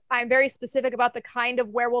 and I'm very specific about the kind of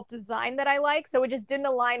werewolf design that I like, so it just didn't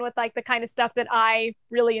align with like the kind of stuff that I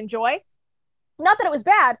really enjoy. Not that it was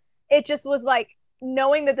bad, it just was like,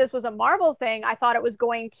 knowing that this was a Marvel thing, I thought it was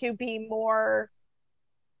going to be more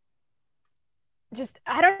just,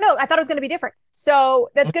 I don't know, I thought it was going to be different.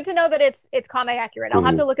 So that's good to know that it's comic accurate. I'll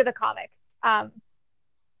have to look at the comic. But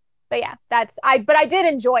yeah, but I did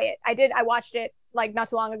enjoy it. I watched it like not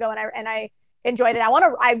too long ago, and I enjoyed it.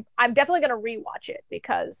 I'm definitely going to rewatch it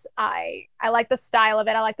because I like the style of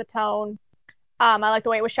it. I like the tone. I like the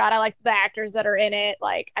way it was shot. I like the actors that are in it.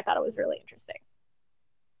 Like, I thought it was really interesting.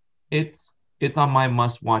 It's on my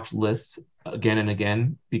must watch list again and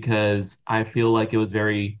again because I feel like it was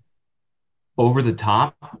very over the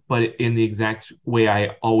top, but in the exact way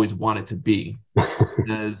I always want it to be.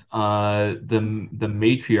 Because the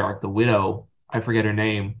matriarch, the widow, I forget her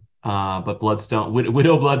name, but Bloodstone,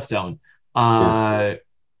 Widow Bloodstone. Yeah.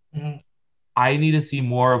 Mhm. I need to see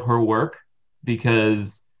more of her work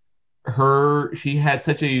because she had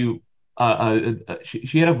such she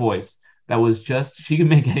had a voice that was just she could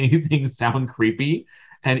make anything sound creepy,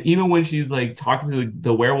 and even when she's like talking to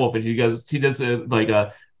the werewolf and she does like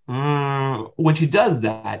a when she does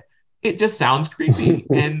that, it just sounds creepy.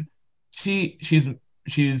 And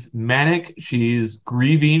she's manic, she's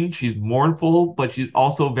grieving, she's mournful, but she's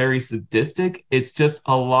also very sadistic. It's just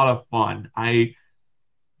a lot of fun. I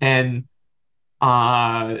and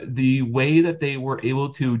the way that they were able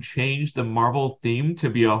to change the Marvel theme to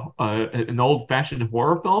be an old-fashioned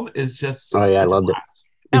horror film is Oh yeah, just I such a loved it. blast.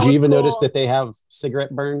 Did That you was even notice cool. that they have cigarette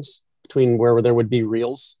burns between where there would be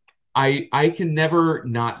reels? I can never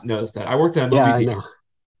not notice that. I worked at a Yeah, movie I theater, know.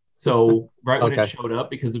 so right when it Okay. showed up,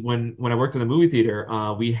 because when I worked in the movie theater,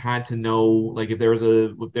 we had to know like if there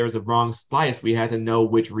was a wrong splice, we had to know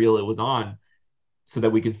which reel it was on so that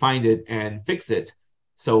we could find it and fix it.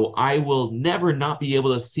 So I will never not be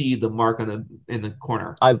able to see the mark on in the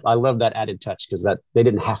corner. I love that added touch because that they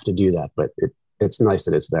didn't have to do that, but it's nice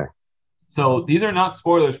that it's there. So these are not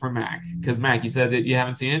spoilers for Mac, because Mac, you said that you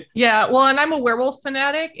haven't seen it. Yeah, well, and I'm a werewolf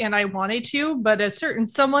fanatic and I wanted to, but a certain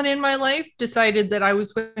someone in my life decided that I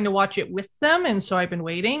was going to watch it with them. And so I've been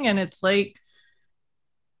waiting, and it's like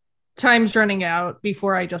time's running out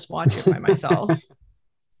before I just watch it by myself.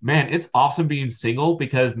 Man, it's awesome being single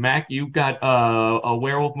because Mac, you've got a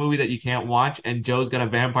werewolf movie that you can't watch, and Joe's got a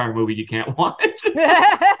vampire movie you can't watch. I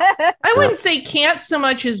Yeah. wouldn't say can't so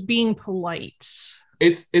much as being polite.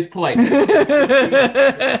 It's polite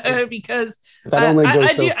Because That only goes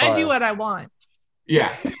I so do I far. do what I want.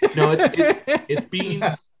 Yeah, no, it's being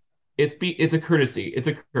it's a courtesy. It's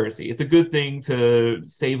a courtesy. It's a good thing to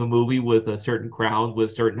save a movie with a certain crowd, with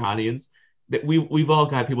a certain audience. That we've all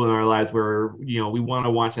got people in our lives where we want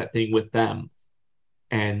to watch that thing with them,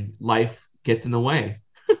 and life gets in the way.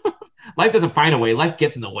 Life doesn't find a way. Life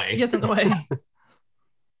gets in the way. Gets in the way.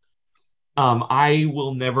 I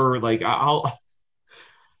will never like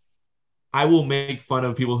I will make fun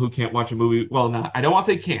of people who can't watch a movie. Well, not I don't want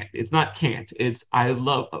to say can't. It's not can't. It's I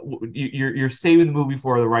love you're saving the movie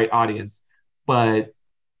for the right audience, but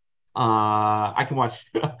I can watch.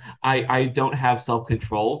 I don't have self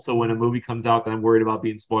control, so when a movie comes out that I'm worried about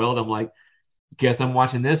being spoiled, I'm like, guess I'm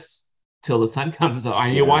watching this till the sun comes up. I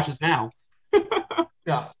need to Yeah. watch this now.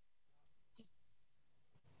 Yeah.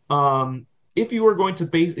 If you were going to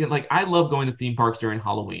base it, like I love going to theme parks during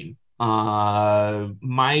Halloween.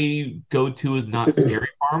 My go-to is Not Scary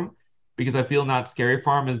Farm because I feel Not Scary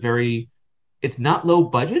Farm is it's not low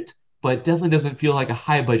budget, but definitely doesn't feel like a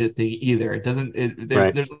high budget thing either. It doesn't.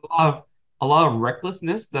 Right. There's a lot of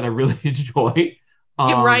recklessness that I really enjoy. It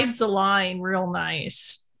rides the line real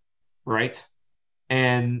nice. Right,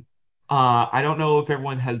 and I don't know if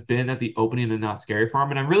everyone has been at the opening of Not Scary Farm,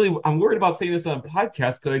 and I'm worried about saying this on a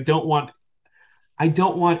podcast because I don't want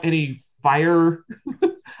any fire.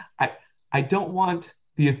 I I don't want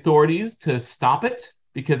the authorities to stop it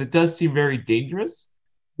because it does seem very dangerous.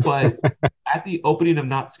 But at the opening of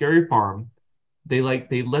Not Scary Farm, they let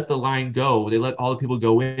the line go. They let all the people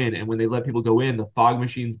go in, and when they let people go in, the fog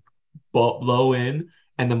machines blow in,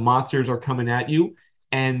 and the monsters are coming at you.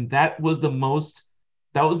 And that was the most.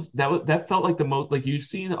 That felt like the most like you've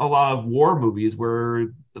seen a lot of war movies where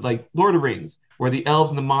like Lord of the Rings, where the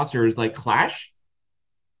elves and the monsters like clash.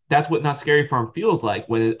 That's what Not Scary Farm feels like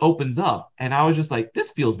when it opens up. And I was just like, this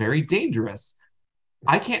feels very dangerous.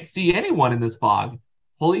 I can't see anyone in this fog.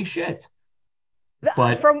 Holy shit.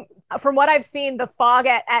 But From what I've seen, the fog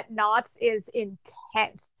at Knott's is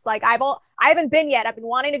intense. Like I haven't been yet. I've been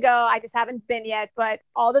wanting to go. I just haven't been yet. But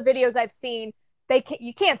all the videos I've seen,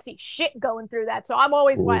 you can't see shit going through that. So I'm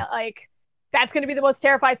always like, that's going to be the most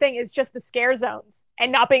terrifying thing is just the scare zones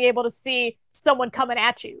and not being able to see someone coming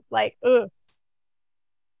at you. Like, ugh.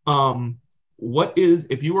 What is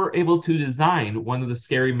if you were able to design one of the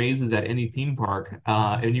scary mazes at any theme park,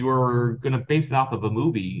 and you were gonna base it off of a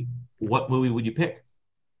movie, what movie would you pick?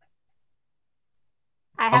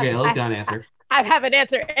 Okay, Ellie's got an answer. I have an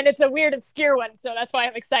answer, and it's a weird, obscure one, so that's why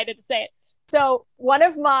I'm excited to say it. So one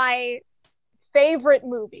of my favorite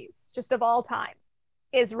movies, just of all time,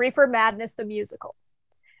 is Reefer Madness the musical,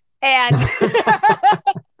 and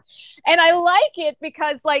and I like it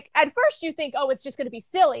because, like, at first you think, oh, it's just going to be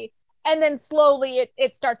silly, and then slowly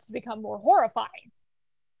it starts to become more horrifying.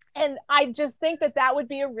 And I just think that would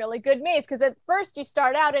be a really good maze, because at first you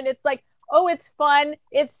start out and it's like, oh, it's fun,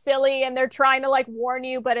 it's silly, and they're trying to like warn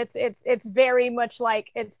you, but it's very much like,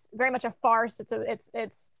 it's very much a farce.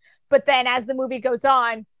 But then as the movie goes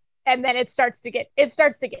on, and then it starts to get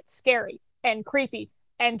scary and creepy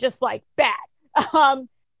and just like bad.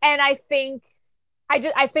 And I think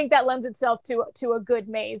that lends itself to a good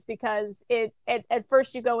maze, because at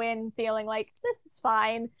first you go in feeling like this is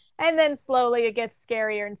fine, and then slowly it gets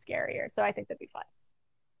scarier and scarier. So I think that'd be fun.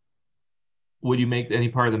 Would you make any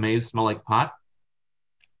part of the maze smell like pot?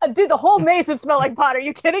 Dude, the whole maze would smell like pot. Are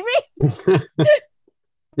you kidding me?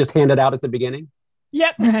 Just hand it out at the beginning.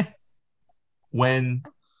 Yep. When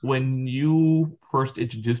you first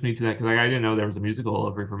introduced me to that, because I didn't know there was a musical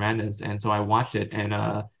of Reefer Madness, and so I watched it, and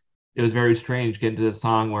it was very strange getting to the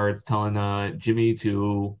song where it's telling Jimmy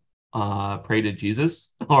to pray to Jesus,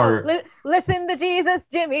 or listen to Jesus,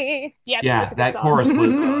 Jimmy. Yep, yeah, that chorus was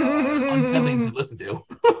unsettling to listen to.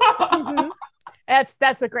 Mm-hmm.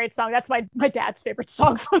 That's a great song. That's my dad's favorite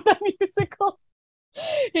song from that musical.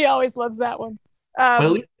 He always loves that one. But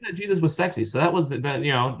at least that Jesus was sexy, so that was that.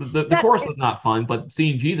 You know, the chorus was not fun, but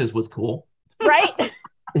seeing Jesus was cool. Right?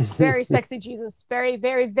 Very sexy Jesus. Very,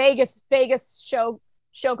 very Vegas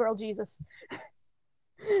showgirl Jesus.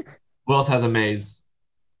 Who else has a maze?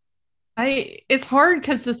 It's hard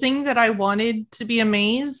because the thing that I wanted to be a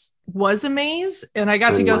maze was a maze, and I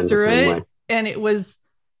got to go through it, and it was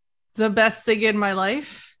the best thing in my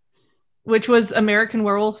life, which was American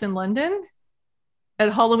Werewolf in London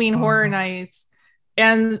at Halloween Horror Nights.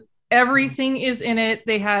 And everything is in it.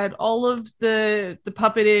 They had all of the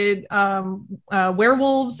puppeted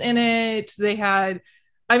werewolves in it. They had,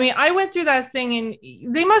 I mean, I went through that thing,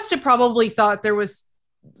 and they must have probably thought there was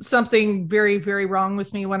something very, very wrong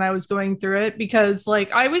with me when I was going through it, because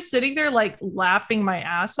like I was sitting there like laughing my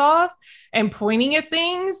ass off and pointing at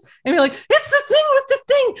things and be like, it's the thing with the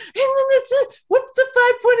thing, and then it's what's the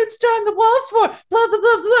 5-pointed star on the wall for, blah blah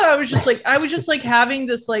blah blah. I was just like having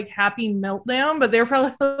this like happy meltdown, but they're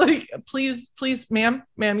probably like, please ma'am,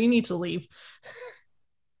 you need to leave.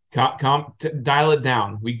 Dial it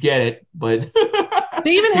down. We get it, but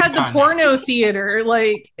they even had the porno theater.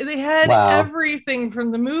 Like they had everything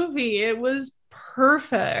from the movie. It was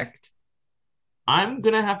perfect. I'm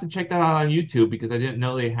gonna have to check that out on YouTube, because I didn't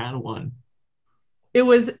know they had one. It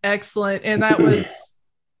was excellent, and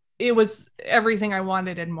it was everything I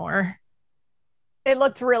wanted and more. It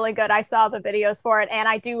looked really good. I saw the videos for it, and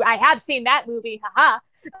I have seen that movie. Haha.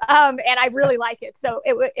 And I really like it. So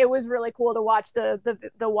it was really cool to watch the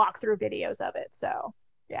walkthrough videos of it. So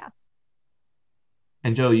yeah.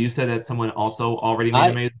 And Joe, you said that someone also already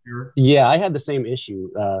made a maze viewer? Yeah, I had the same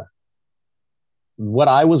issue. What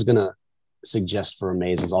I was gonna suggest for a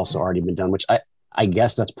maze has also already been done, which I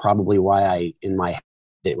guess that's probably why in my head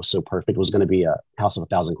it was so perfect. It was going to be a House of a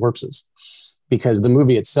Thousand Corpses, because the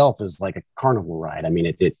movie itself is like a carnival ride. I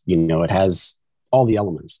mean, it has all the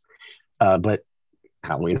elements. But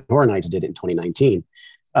Halloween Horror Nights did it in 2019.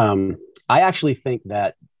 I actually think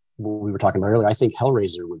that what we were talking about earlier, I think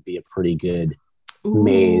Hellraiser would be a pretty good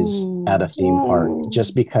maze at a theme park,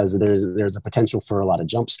 just because there's a potential for a lot of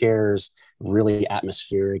jump scares, really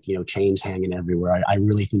atmospheric, chains hanging everywhere. I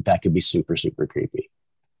really think that could be super, super creepy.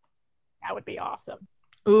 That would be awesome.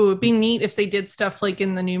 Ooh, it'd be neat if they did stuff like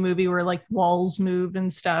in the new movie where like walls move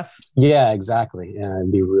and stuff. Yeah, exactly. Yeah,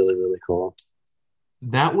 it'd be really, really cool.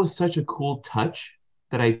 That was such a cool touch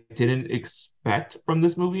that I didn't expect from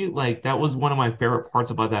this movie. Like, that was one of my favorite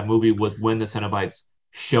parts about that movie, was when the Cenobites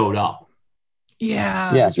showed up.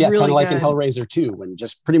 Yeah, really kind of like good. in Hellraiser 2, when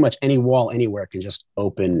just pretty much any wall anywhere can just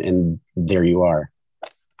open and there you are.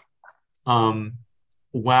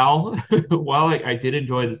 While I did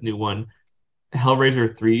enjoy this new one,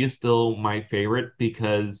 Hellraiser 3 is still my favorite,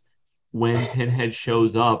 because when Pinhead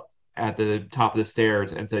shows up at the top of the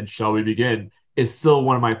stairs and said, "Shall we begin?" is still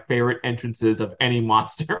one of my favorite entrances of any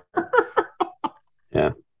monster.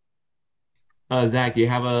 Yeah. Zach, do you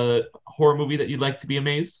have a horror movie that you'd like to be a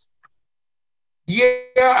maze? Yeah,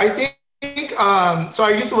 I think so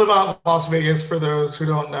I used to live out in Las Vegas, for those who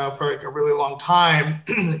don't know, for like a really long time.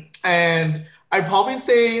 And I'd probably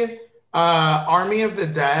say Army of the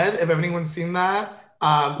Dead, if anyone's seen that.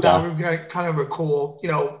 That would be kind of a cool,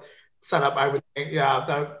 setup, I would think.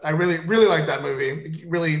 Yeah, I really, really like that movie.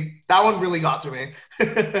 Really, that one really got to me.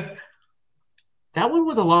 That one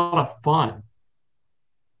was a lot of fun.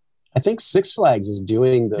 I think Six Flags is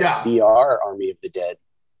doing the VR Army of the Dead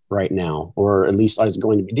right now, or at least I was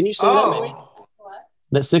going to be. Didn't you say that maybe? What?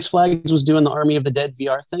 That Six Flags was doing the Army of the Dead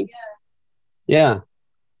VR thing? Yeah.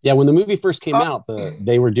 Yeah, when the movie first came out,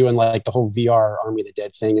 they were doing like the whole VR Army of the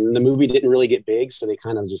Dead thing, and the movie didn't really get big, so they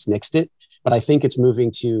kind of just nixed it. But I think it's moving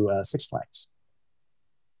to Six Flags.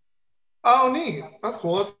 Oh, neat. That's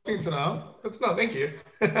cool. That's neat to know. That's no, thank you.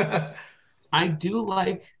 I do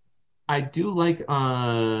like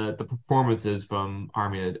the performances from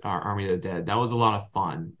Army of the Dead. That was a lot of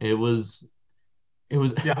fun. It was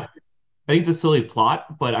Yeah. I think it's a silly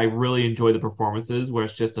plot, but I really enjoy the performances where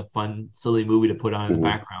it's just a fun, silly movie to put on in the Mhm.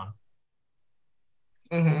 background.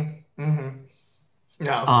 Mm-hmm. Mm-hmm.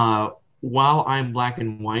 Yeah. While I'm black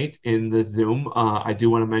and white in the Zoom, I do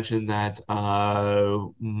want to mention that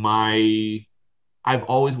my I've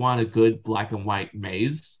always wanted a good black and white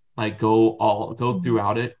maze. Like go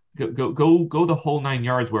throughout it. Go the whole 9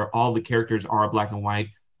 yards where all the characters are black and white,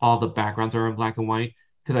 all the backgrounds are in black and white.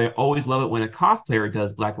 Because I always love it when a cosplayer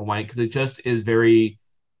does black and white because it just is very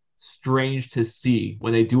strange to see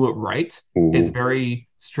when they do it right. It's Mhm. very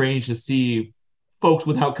strange to see folks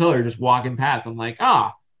without color just walking past. I'm like,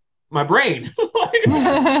 ah, my brain.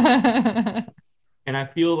 And I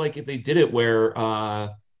feel like if they did it where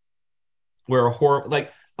a horror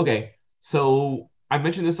like okay, so I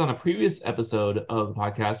mentioned this on a previous episode of the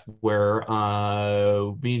podcast where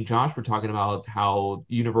me and Josh were talking about how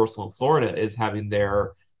Universal in Florida is having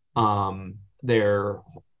their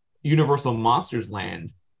Universal Monsters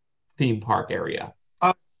Land theme park area.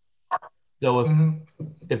 Uh, So mhm.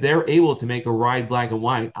 if they're able to make a ride black and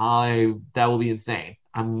white, I that will be insane.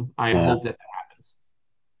 I Yeah. hope that happens.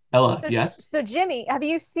 Ella, So, yes? so Jimmy, have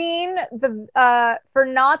you seen the for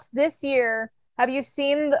Knott's this year? Have you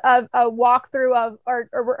seen a walkthrough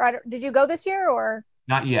of did you go this year or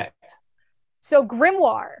Not yet. so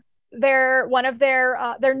Grimoire? They're one of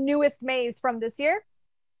their newest maze from this year.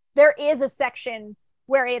 There is a section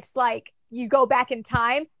where it's like you go back in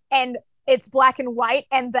time and it's black and white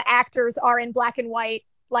and the actors are in black and white,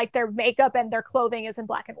 like their makeup and their clothing is in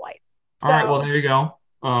black and white. All right, well So there you go.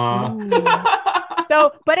 Ooh.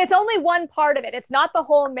 so but it's only one part of it. It's not the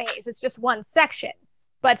whole maze, it's just one section.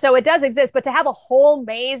 But so it does exist, but to have a whole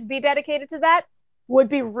maze be dedicated to that would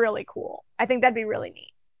be really cool. I think that'd be really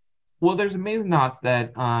neat. Well, there's Maze Knots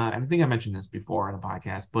that I think I mentioned this before on the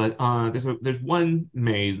podcast, but there's one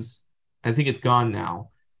maze. I think it's gone now,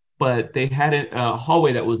 but they had a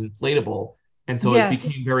hallway that was inflatable, and so it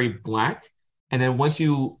became Yes. very black. And then once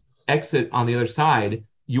you exit on the other side,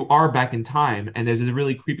 you are back in time, and there's this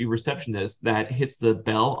really creepy receptionist that hits the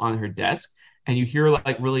bell on her desk, and you hear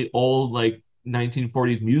like really old like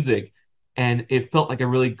 1940s music, and it felt like a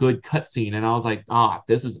really good cutscene. And I was like, ah,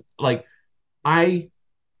 this is like I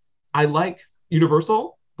I like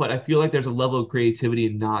Universal, but I feel like there's a level of creativity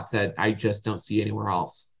in Knots that I just don't see anywhere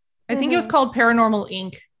else. I think it was Mhm. called Paranormal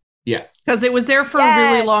Inc. Yes. because it was there for a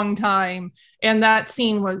really Yes. long time. And that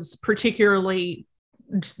scene was particularly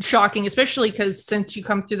shocking, especially because since you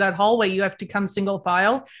come through that hallway, you have to come single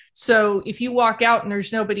file. So if you walk out and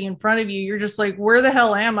there's nobody in front of you, you're just like, where the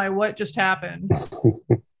hell am I? What just happened?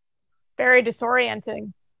 Very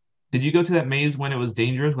disorienting. Did you go to that maze when it was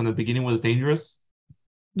dangerous, when the beginning was dangerous?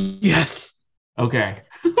 Yes. Okay.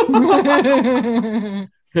 Yeah,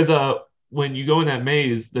 Because when you go in that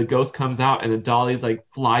maze, the ghost comes out and the dollies like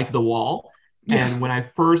fly to the wall. And when I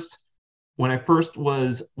first went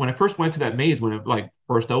to that maze when it like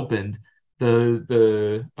first opened,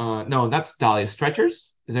 the no, that's dollies.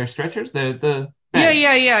 Stretchers? Is there stretchers? The beds.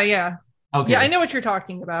 yeah. Okay. Yeah, I know what you're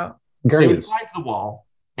talking about. They would Gurneys. fly to the wall.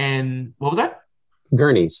 And what was that?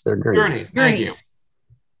 Gurneys. They're gurneys. Gurneys. Thank you. Gurneys.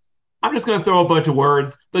 I'm just gonna throw a bunch of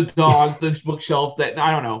words. The dogs, the bookshelves, that I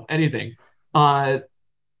don't know anything. Uh,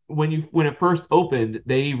 when it first opened,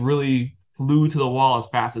 they really flew to the wall as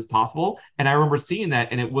fast as possible, and I remember seeing that,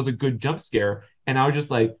 and it was a good jump scare. And I was just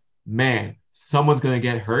like, man, someone's gonna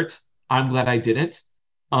get hurt. I'm glad I didn't.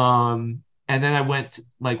 And then I went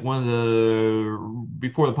like one of the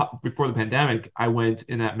before the pandemic, I went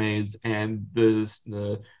in that maze, and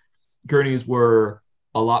the gurneys were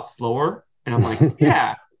a lot slower, and I'm like,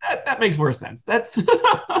 yeah, that makes more sense. That's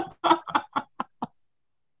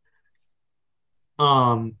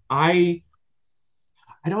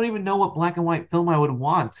I don't even know what black and white film I would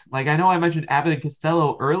want. Like I know I mentioned Abbott and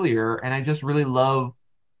Costello earlier, and I just really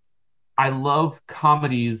I love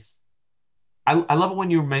comedies. I love it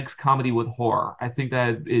when you mix comedy with horror. I think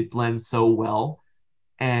that it blends so well.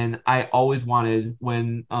 And I always wanted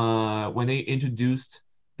when they introduced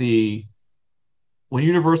the when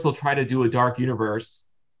Universal tried to do a dark universe,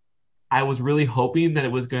 I was really hoping that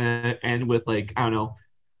it was gonna end with like, I don't know,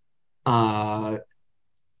 uh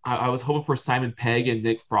I was hoping for Simon Pegg and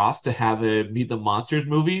Nick Frost to have a Meet the Monsters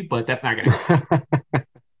movie, but that's not gonna happen.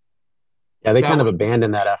 Yeah, they That kind of was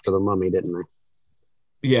abandoned that after the Mummy, didn't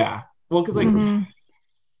they? Yeah. Well, because like Mhm.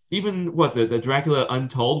 even what's it, the Dracula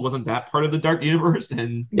Untold wasn't that part of the Dark Universe,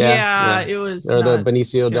 and Yeah, Yeah. it was Or the not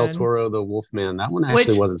Benicio del good. Toro, the Wolfman. That one actually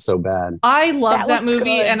Which wasn't so bad. I love That that looks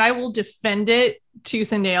movie good. and I will defend it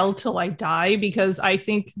tooth and nail till I die because I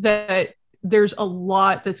think that there's a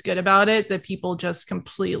lot that's good about it that people just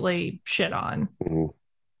completely shit on. Mhm.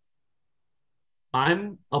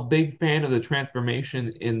 I'm a big fan of the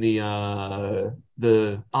transformation in the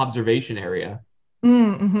observation area.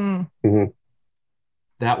 Mm-hmm. Mhm.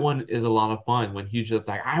 That one is a lot of fun when he's just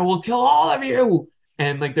like, I will kill all of you.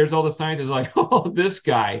 And like there's all the scientists like, oh, this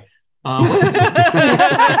guy.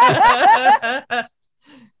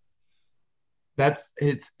 That's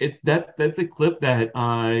a clip that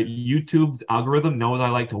YouTube's algorithm knows I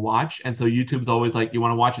like to watch. And so YouTube's always like, you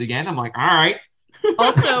want to watch it again? I'm like, all right.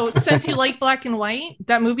 Also, since you like black and white,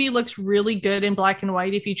 that movie looks really good in black and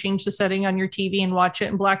white. If you change the setting on your TV and watch it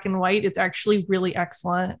in black and white, it's actually really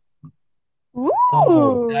excellent.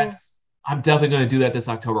 Oh, Ooh, I'm definitely going to do that this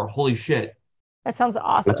October. Holy shit. that sounds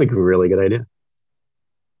awesome. That's a really good idea.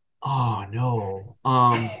 Oh no.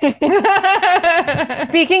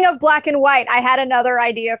 Speaking of black and white, I had another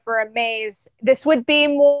idea for a maze. This would be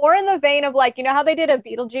more in the vein of like, you know how they did a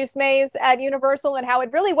Beetlejuice maze at Universal and how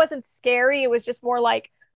it really wasn't scary. It was just more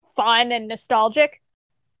like fun and nostalgic.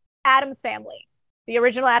 Addams Family, the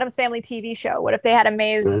original Addams Family TV show. What if they had a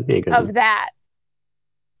maze That'd be a good of one. that?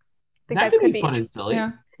 I think That could be fun and interesting. silly.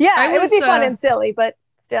 Yeah. Yeah, I it would was, be fun and silly, but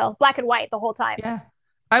still black and white the whole time. Yeah.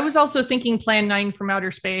 I was also thinking Plan 9 from Outer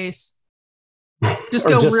Space. Just Or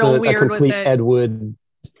go just real a weird with complete it. Ed Wood,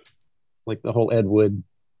 like the whole Ed Wood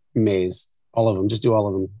maze. All of them. Just do all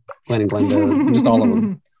of them. Glenn and Glenda. Just all of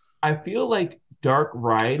them. I feel like Dark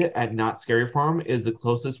Ride at Not Scary Farm is the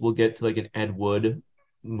closest we'll get to like an Ed Wood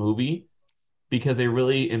movie because they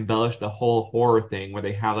really embellish the whole horror thing where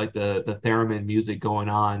they have like the theremin music going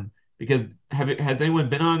on. Because has anyone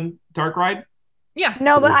been on Dark Ride? Yeah.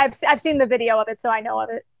 No, but I've seen the video of it, so I know of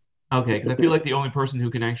it. Okay, because I feel like the only person who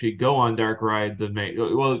can actually go on Dark Ride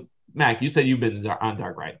well, Mac, you said you've been on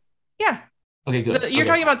Dark Ride. Yeah. Okay, good. You're Okay.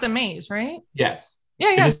 talking about the maze, right? Yes.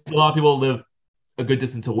 Yeah, yeah. It's just a lot of people live a good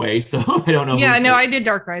distance away, so I don't know. Yeah, no, I did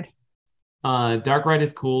Dark Ride. Dark Ride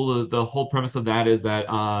is cool. The whole premise of that is that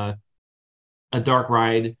a dark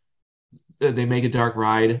ride, they make a dark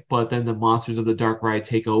ride, but then the monsters of the dark ride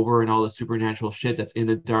take over, and all the supernatural shit that's in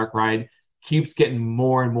the dark ride keeps getting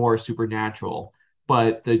more and more supernatural.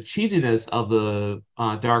 But the cheesiness of the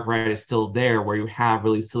dark ride is still there, where you have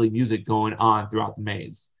really silly music going on throughout the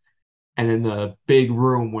maze. And then the big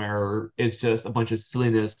room where it's just a bunch of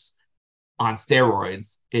silliness on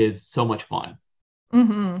steroids is so much fun.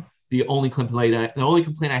 Mm-hmm. The only complaint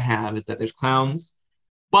I have is that there's clowns,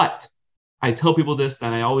 but I tell people this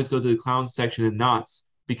that I always go to the clowns section in Knott's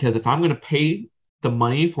because if I'm going to pay the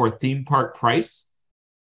money for a theme park price,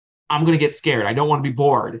 I'm going to get scared. I don't want to be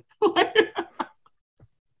bored.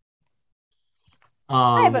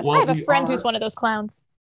 I have a friend who's one of those clowns.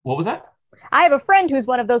 What was that? I have a friend who's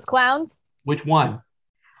one of those clowns. Which one?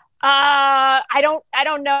 I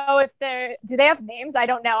don't know if do they have names? I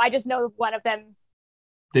don't know. I just know one of them.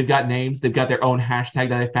 They've got names. They've got their own hashtag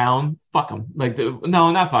that I found. Fuck them.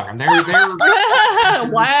 No, not fuck them. They're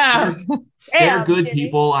wow. They're good Jimmy.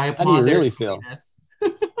 people. I How do you applaud their really feel? sweetness.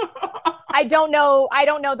 I don't know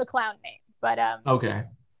the clown name, but Okay.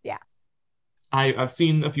 Yeah. I've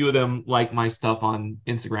seen a few of them like my stuff on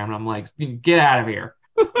Instagram, and I'm like, get out of here.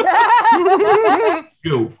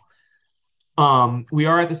 Go. We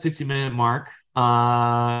are at the 60-minute mark.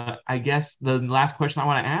 I guess the last question I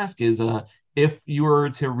want to ask is, if you were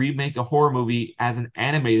to remake a horror movie as an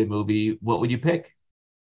animated movie, what would you pick?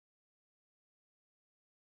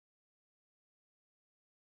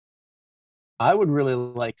 I would really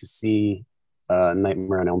like to see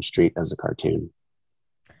Nightmare on Elm Street as a cartoon.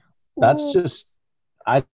 That's just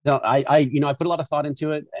I don't I put a lot of thought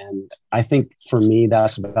into it, and I think for me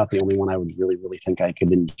that's about the only one I would really think I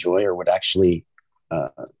could enjoy or would actually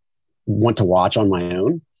want to watch on my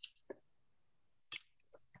own.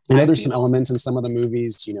 I know there's some elements in some of the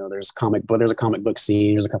movies, there's a comic book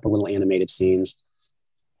scene, there's a couple little animated scenes.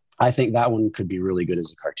 I think that one could be really good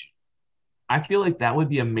as a cartoon. I feel like that would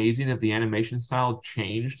be amazing if the animation style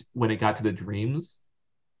changed when it got to the dreams.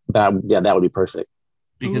 That would be perfect.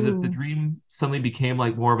 Because if the dream suddenly became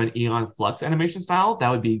like more of an Eon Flux animation style, that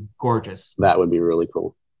would be gorgeous. That would be really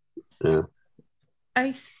cool. Yeah.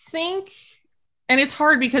 I think, and it's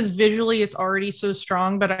hard because visually it's already so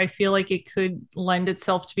strong, but I feel like it could lend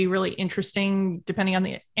itself to be really interesting depending on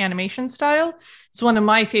the animation style. It's one of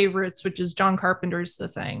my favorites, which is John Carpenter's The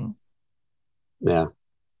Thing. Yeah.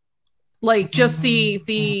 Like just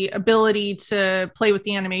the ability to play with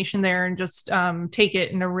the animation there and just take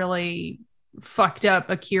it in a really fucked up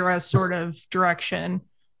Akira sort of direction.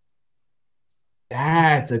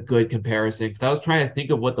 That's a good comparison because I was trying to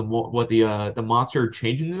think of what the monster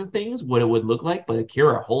changing into things, what it would look like. But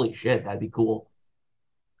Akira, holy shit, that'd be cool.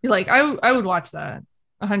 Like I would watch that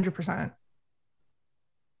 100%.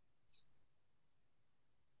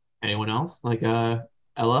 Anyone else? Like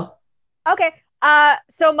Ella? Okay.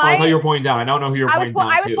 So Oh, I my thought you were pointing down. I don't know who you're pointing down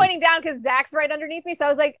I was to. pointing down because Zach's right underneath me, so I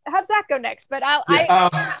was like, have Zach go next. But Yeah.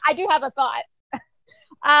 I do have a thought.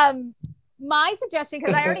 My suggestion,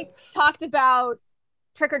 because I already talked about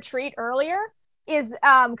Trick or Treat earlier, is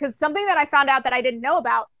because something that I found out that I didn't know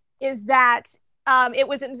about is that it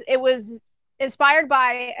was inspired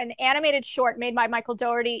by an animated short made by Michael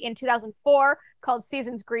Dougherty in 2004 called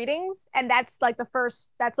Season's Greetings, and that's like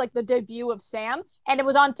the debut of Sam. And it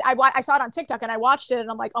was on. I saw it on TikTok and I watched it, and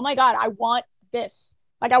I'm like, oh my god, I want this.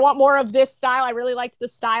 Like, I want more of this style. I really liked the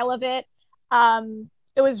style of it.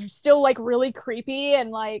 It was still like really creepy, and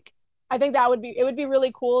like I think it would be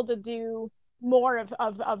really cool to do more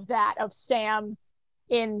of that, of Sam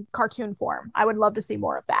in cartoon form. I would love to see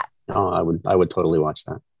more of that. Oh, I would totally watch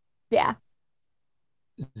that. Yeah.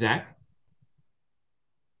 Zach?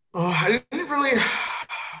 Oh, I didn't really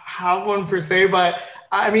have one per se, but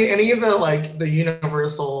I mean, any of the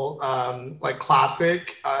Universal like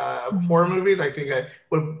classic horror movies, I think I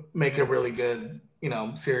would make a really good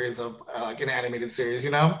series of like an animated series,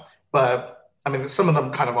 But I mean, some of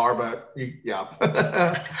them kind of are, but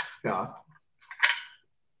yeah, yeah.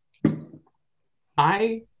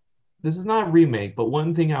 This is not a remake, but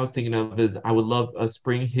one thing I was thinking of is I would love a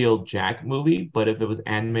Spring Heeled Jack movie, but if it was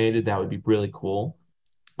animated, that would be really cool.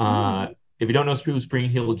 If you don't know who Spring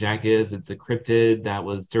Heeled Jack is, it's a cryptid that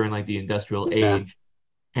was during like the industrial age,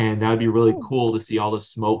 and that would be really cool to see all the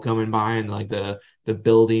smoke coming by and like the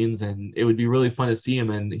buildings, and it would be really fun to see him.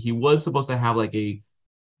 And he was supposed to have like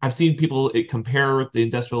I've seen people compare the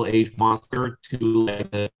industrial age monster to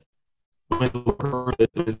like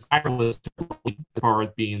the siren was as far as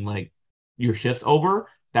being like your shift's over,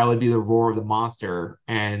 that would be the roar of the monster,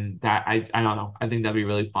 and that I don't know. I think that'd be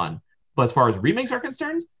really fun. But as far as remakes are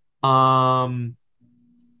concerned, I'm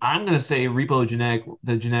gonna say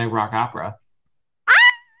the Genetic Rock Opera.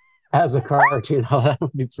 As a cartoon, that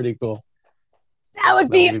would be pretty cool. That would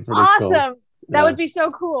be awesome. Cool. That would be so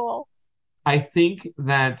cool. I think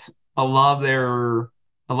that a lot of the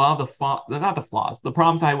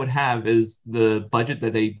problems I would have is the budget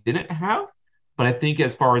that they didn't have. But I think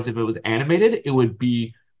as far as if it was animated, it would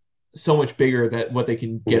be so much bigger that what they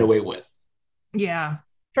can get away with. Yeah,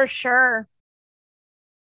 for sure.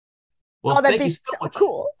 Well, that'd be so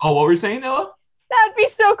cool. Oh, what were you saying, Ella? That'd be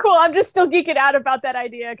so cool. I'm just still geeking out about that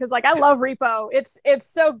idea because like I love Repo. It's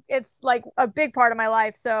like a big part of my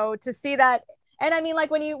life. So to see that, and I mean like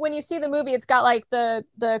when you see the movie, it's got like the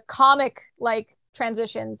comic like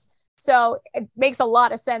transitions. So it makes a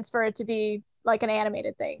lot of sense for it to be like an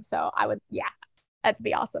animated thing. So that'd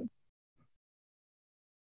be awesome.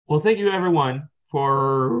 Well, thank you everyone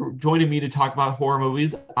for joining me to talk about horror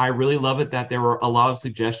movies. I really love it that there were a lot of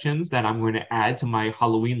suggestions that I'm going to add to my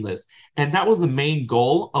Halloween list. And that was the main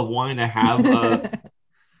goal of wanting to have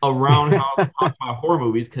a roundhouse talk about horror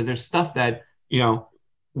movies, because there's stuff that,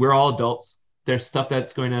 we're all adults. There's stuff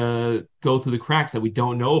that's going to go through the cracks that we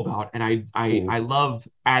don't know about. And I love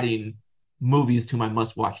adding movies to my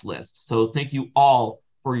must-watch list. So thank you all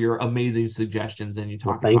for your amazing suggestions and you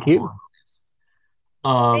talk about horror movies.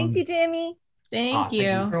 Thank you, Jimmy. Thank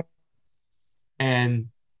you. And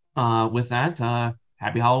with that,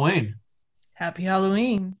 happy Halloween. Happy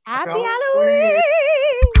Halloween. Happy Halloween.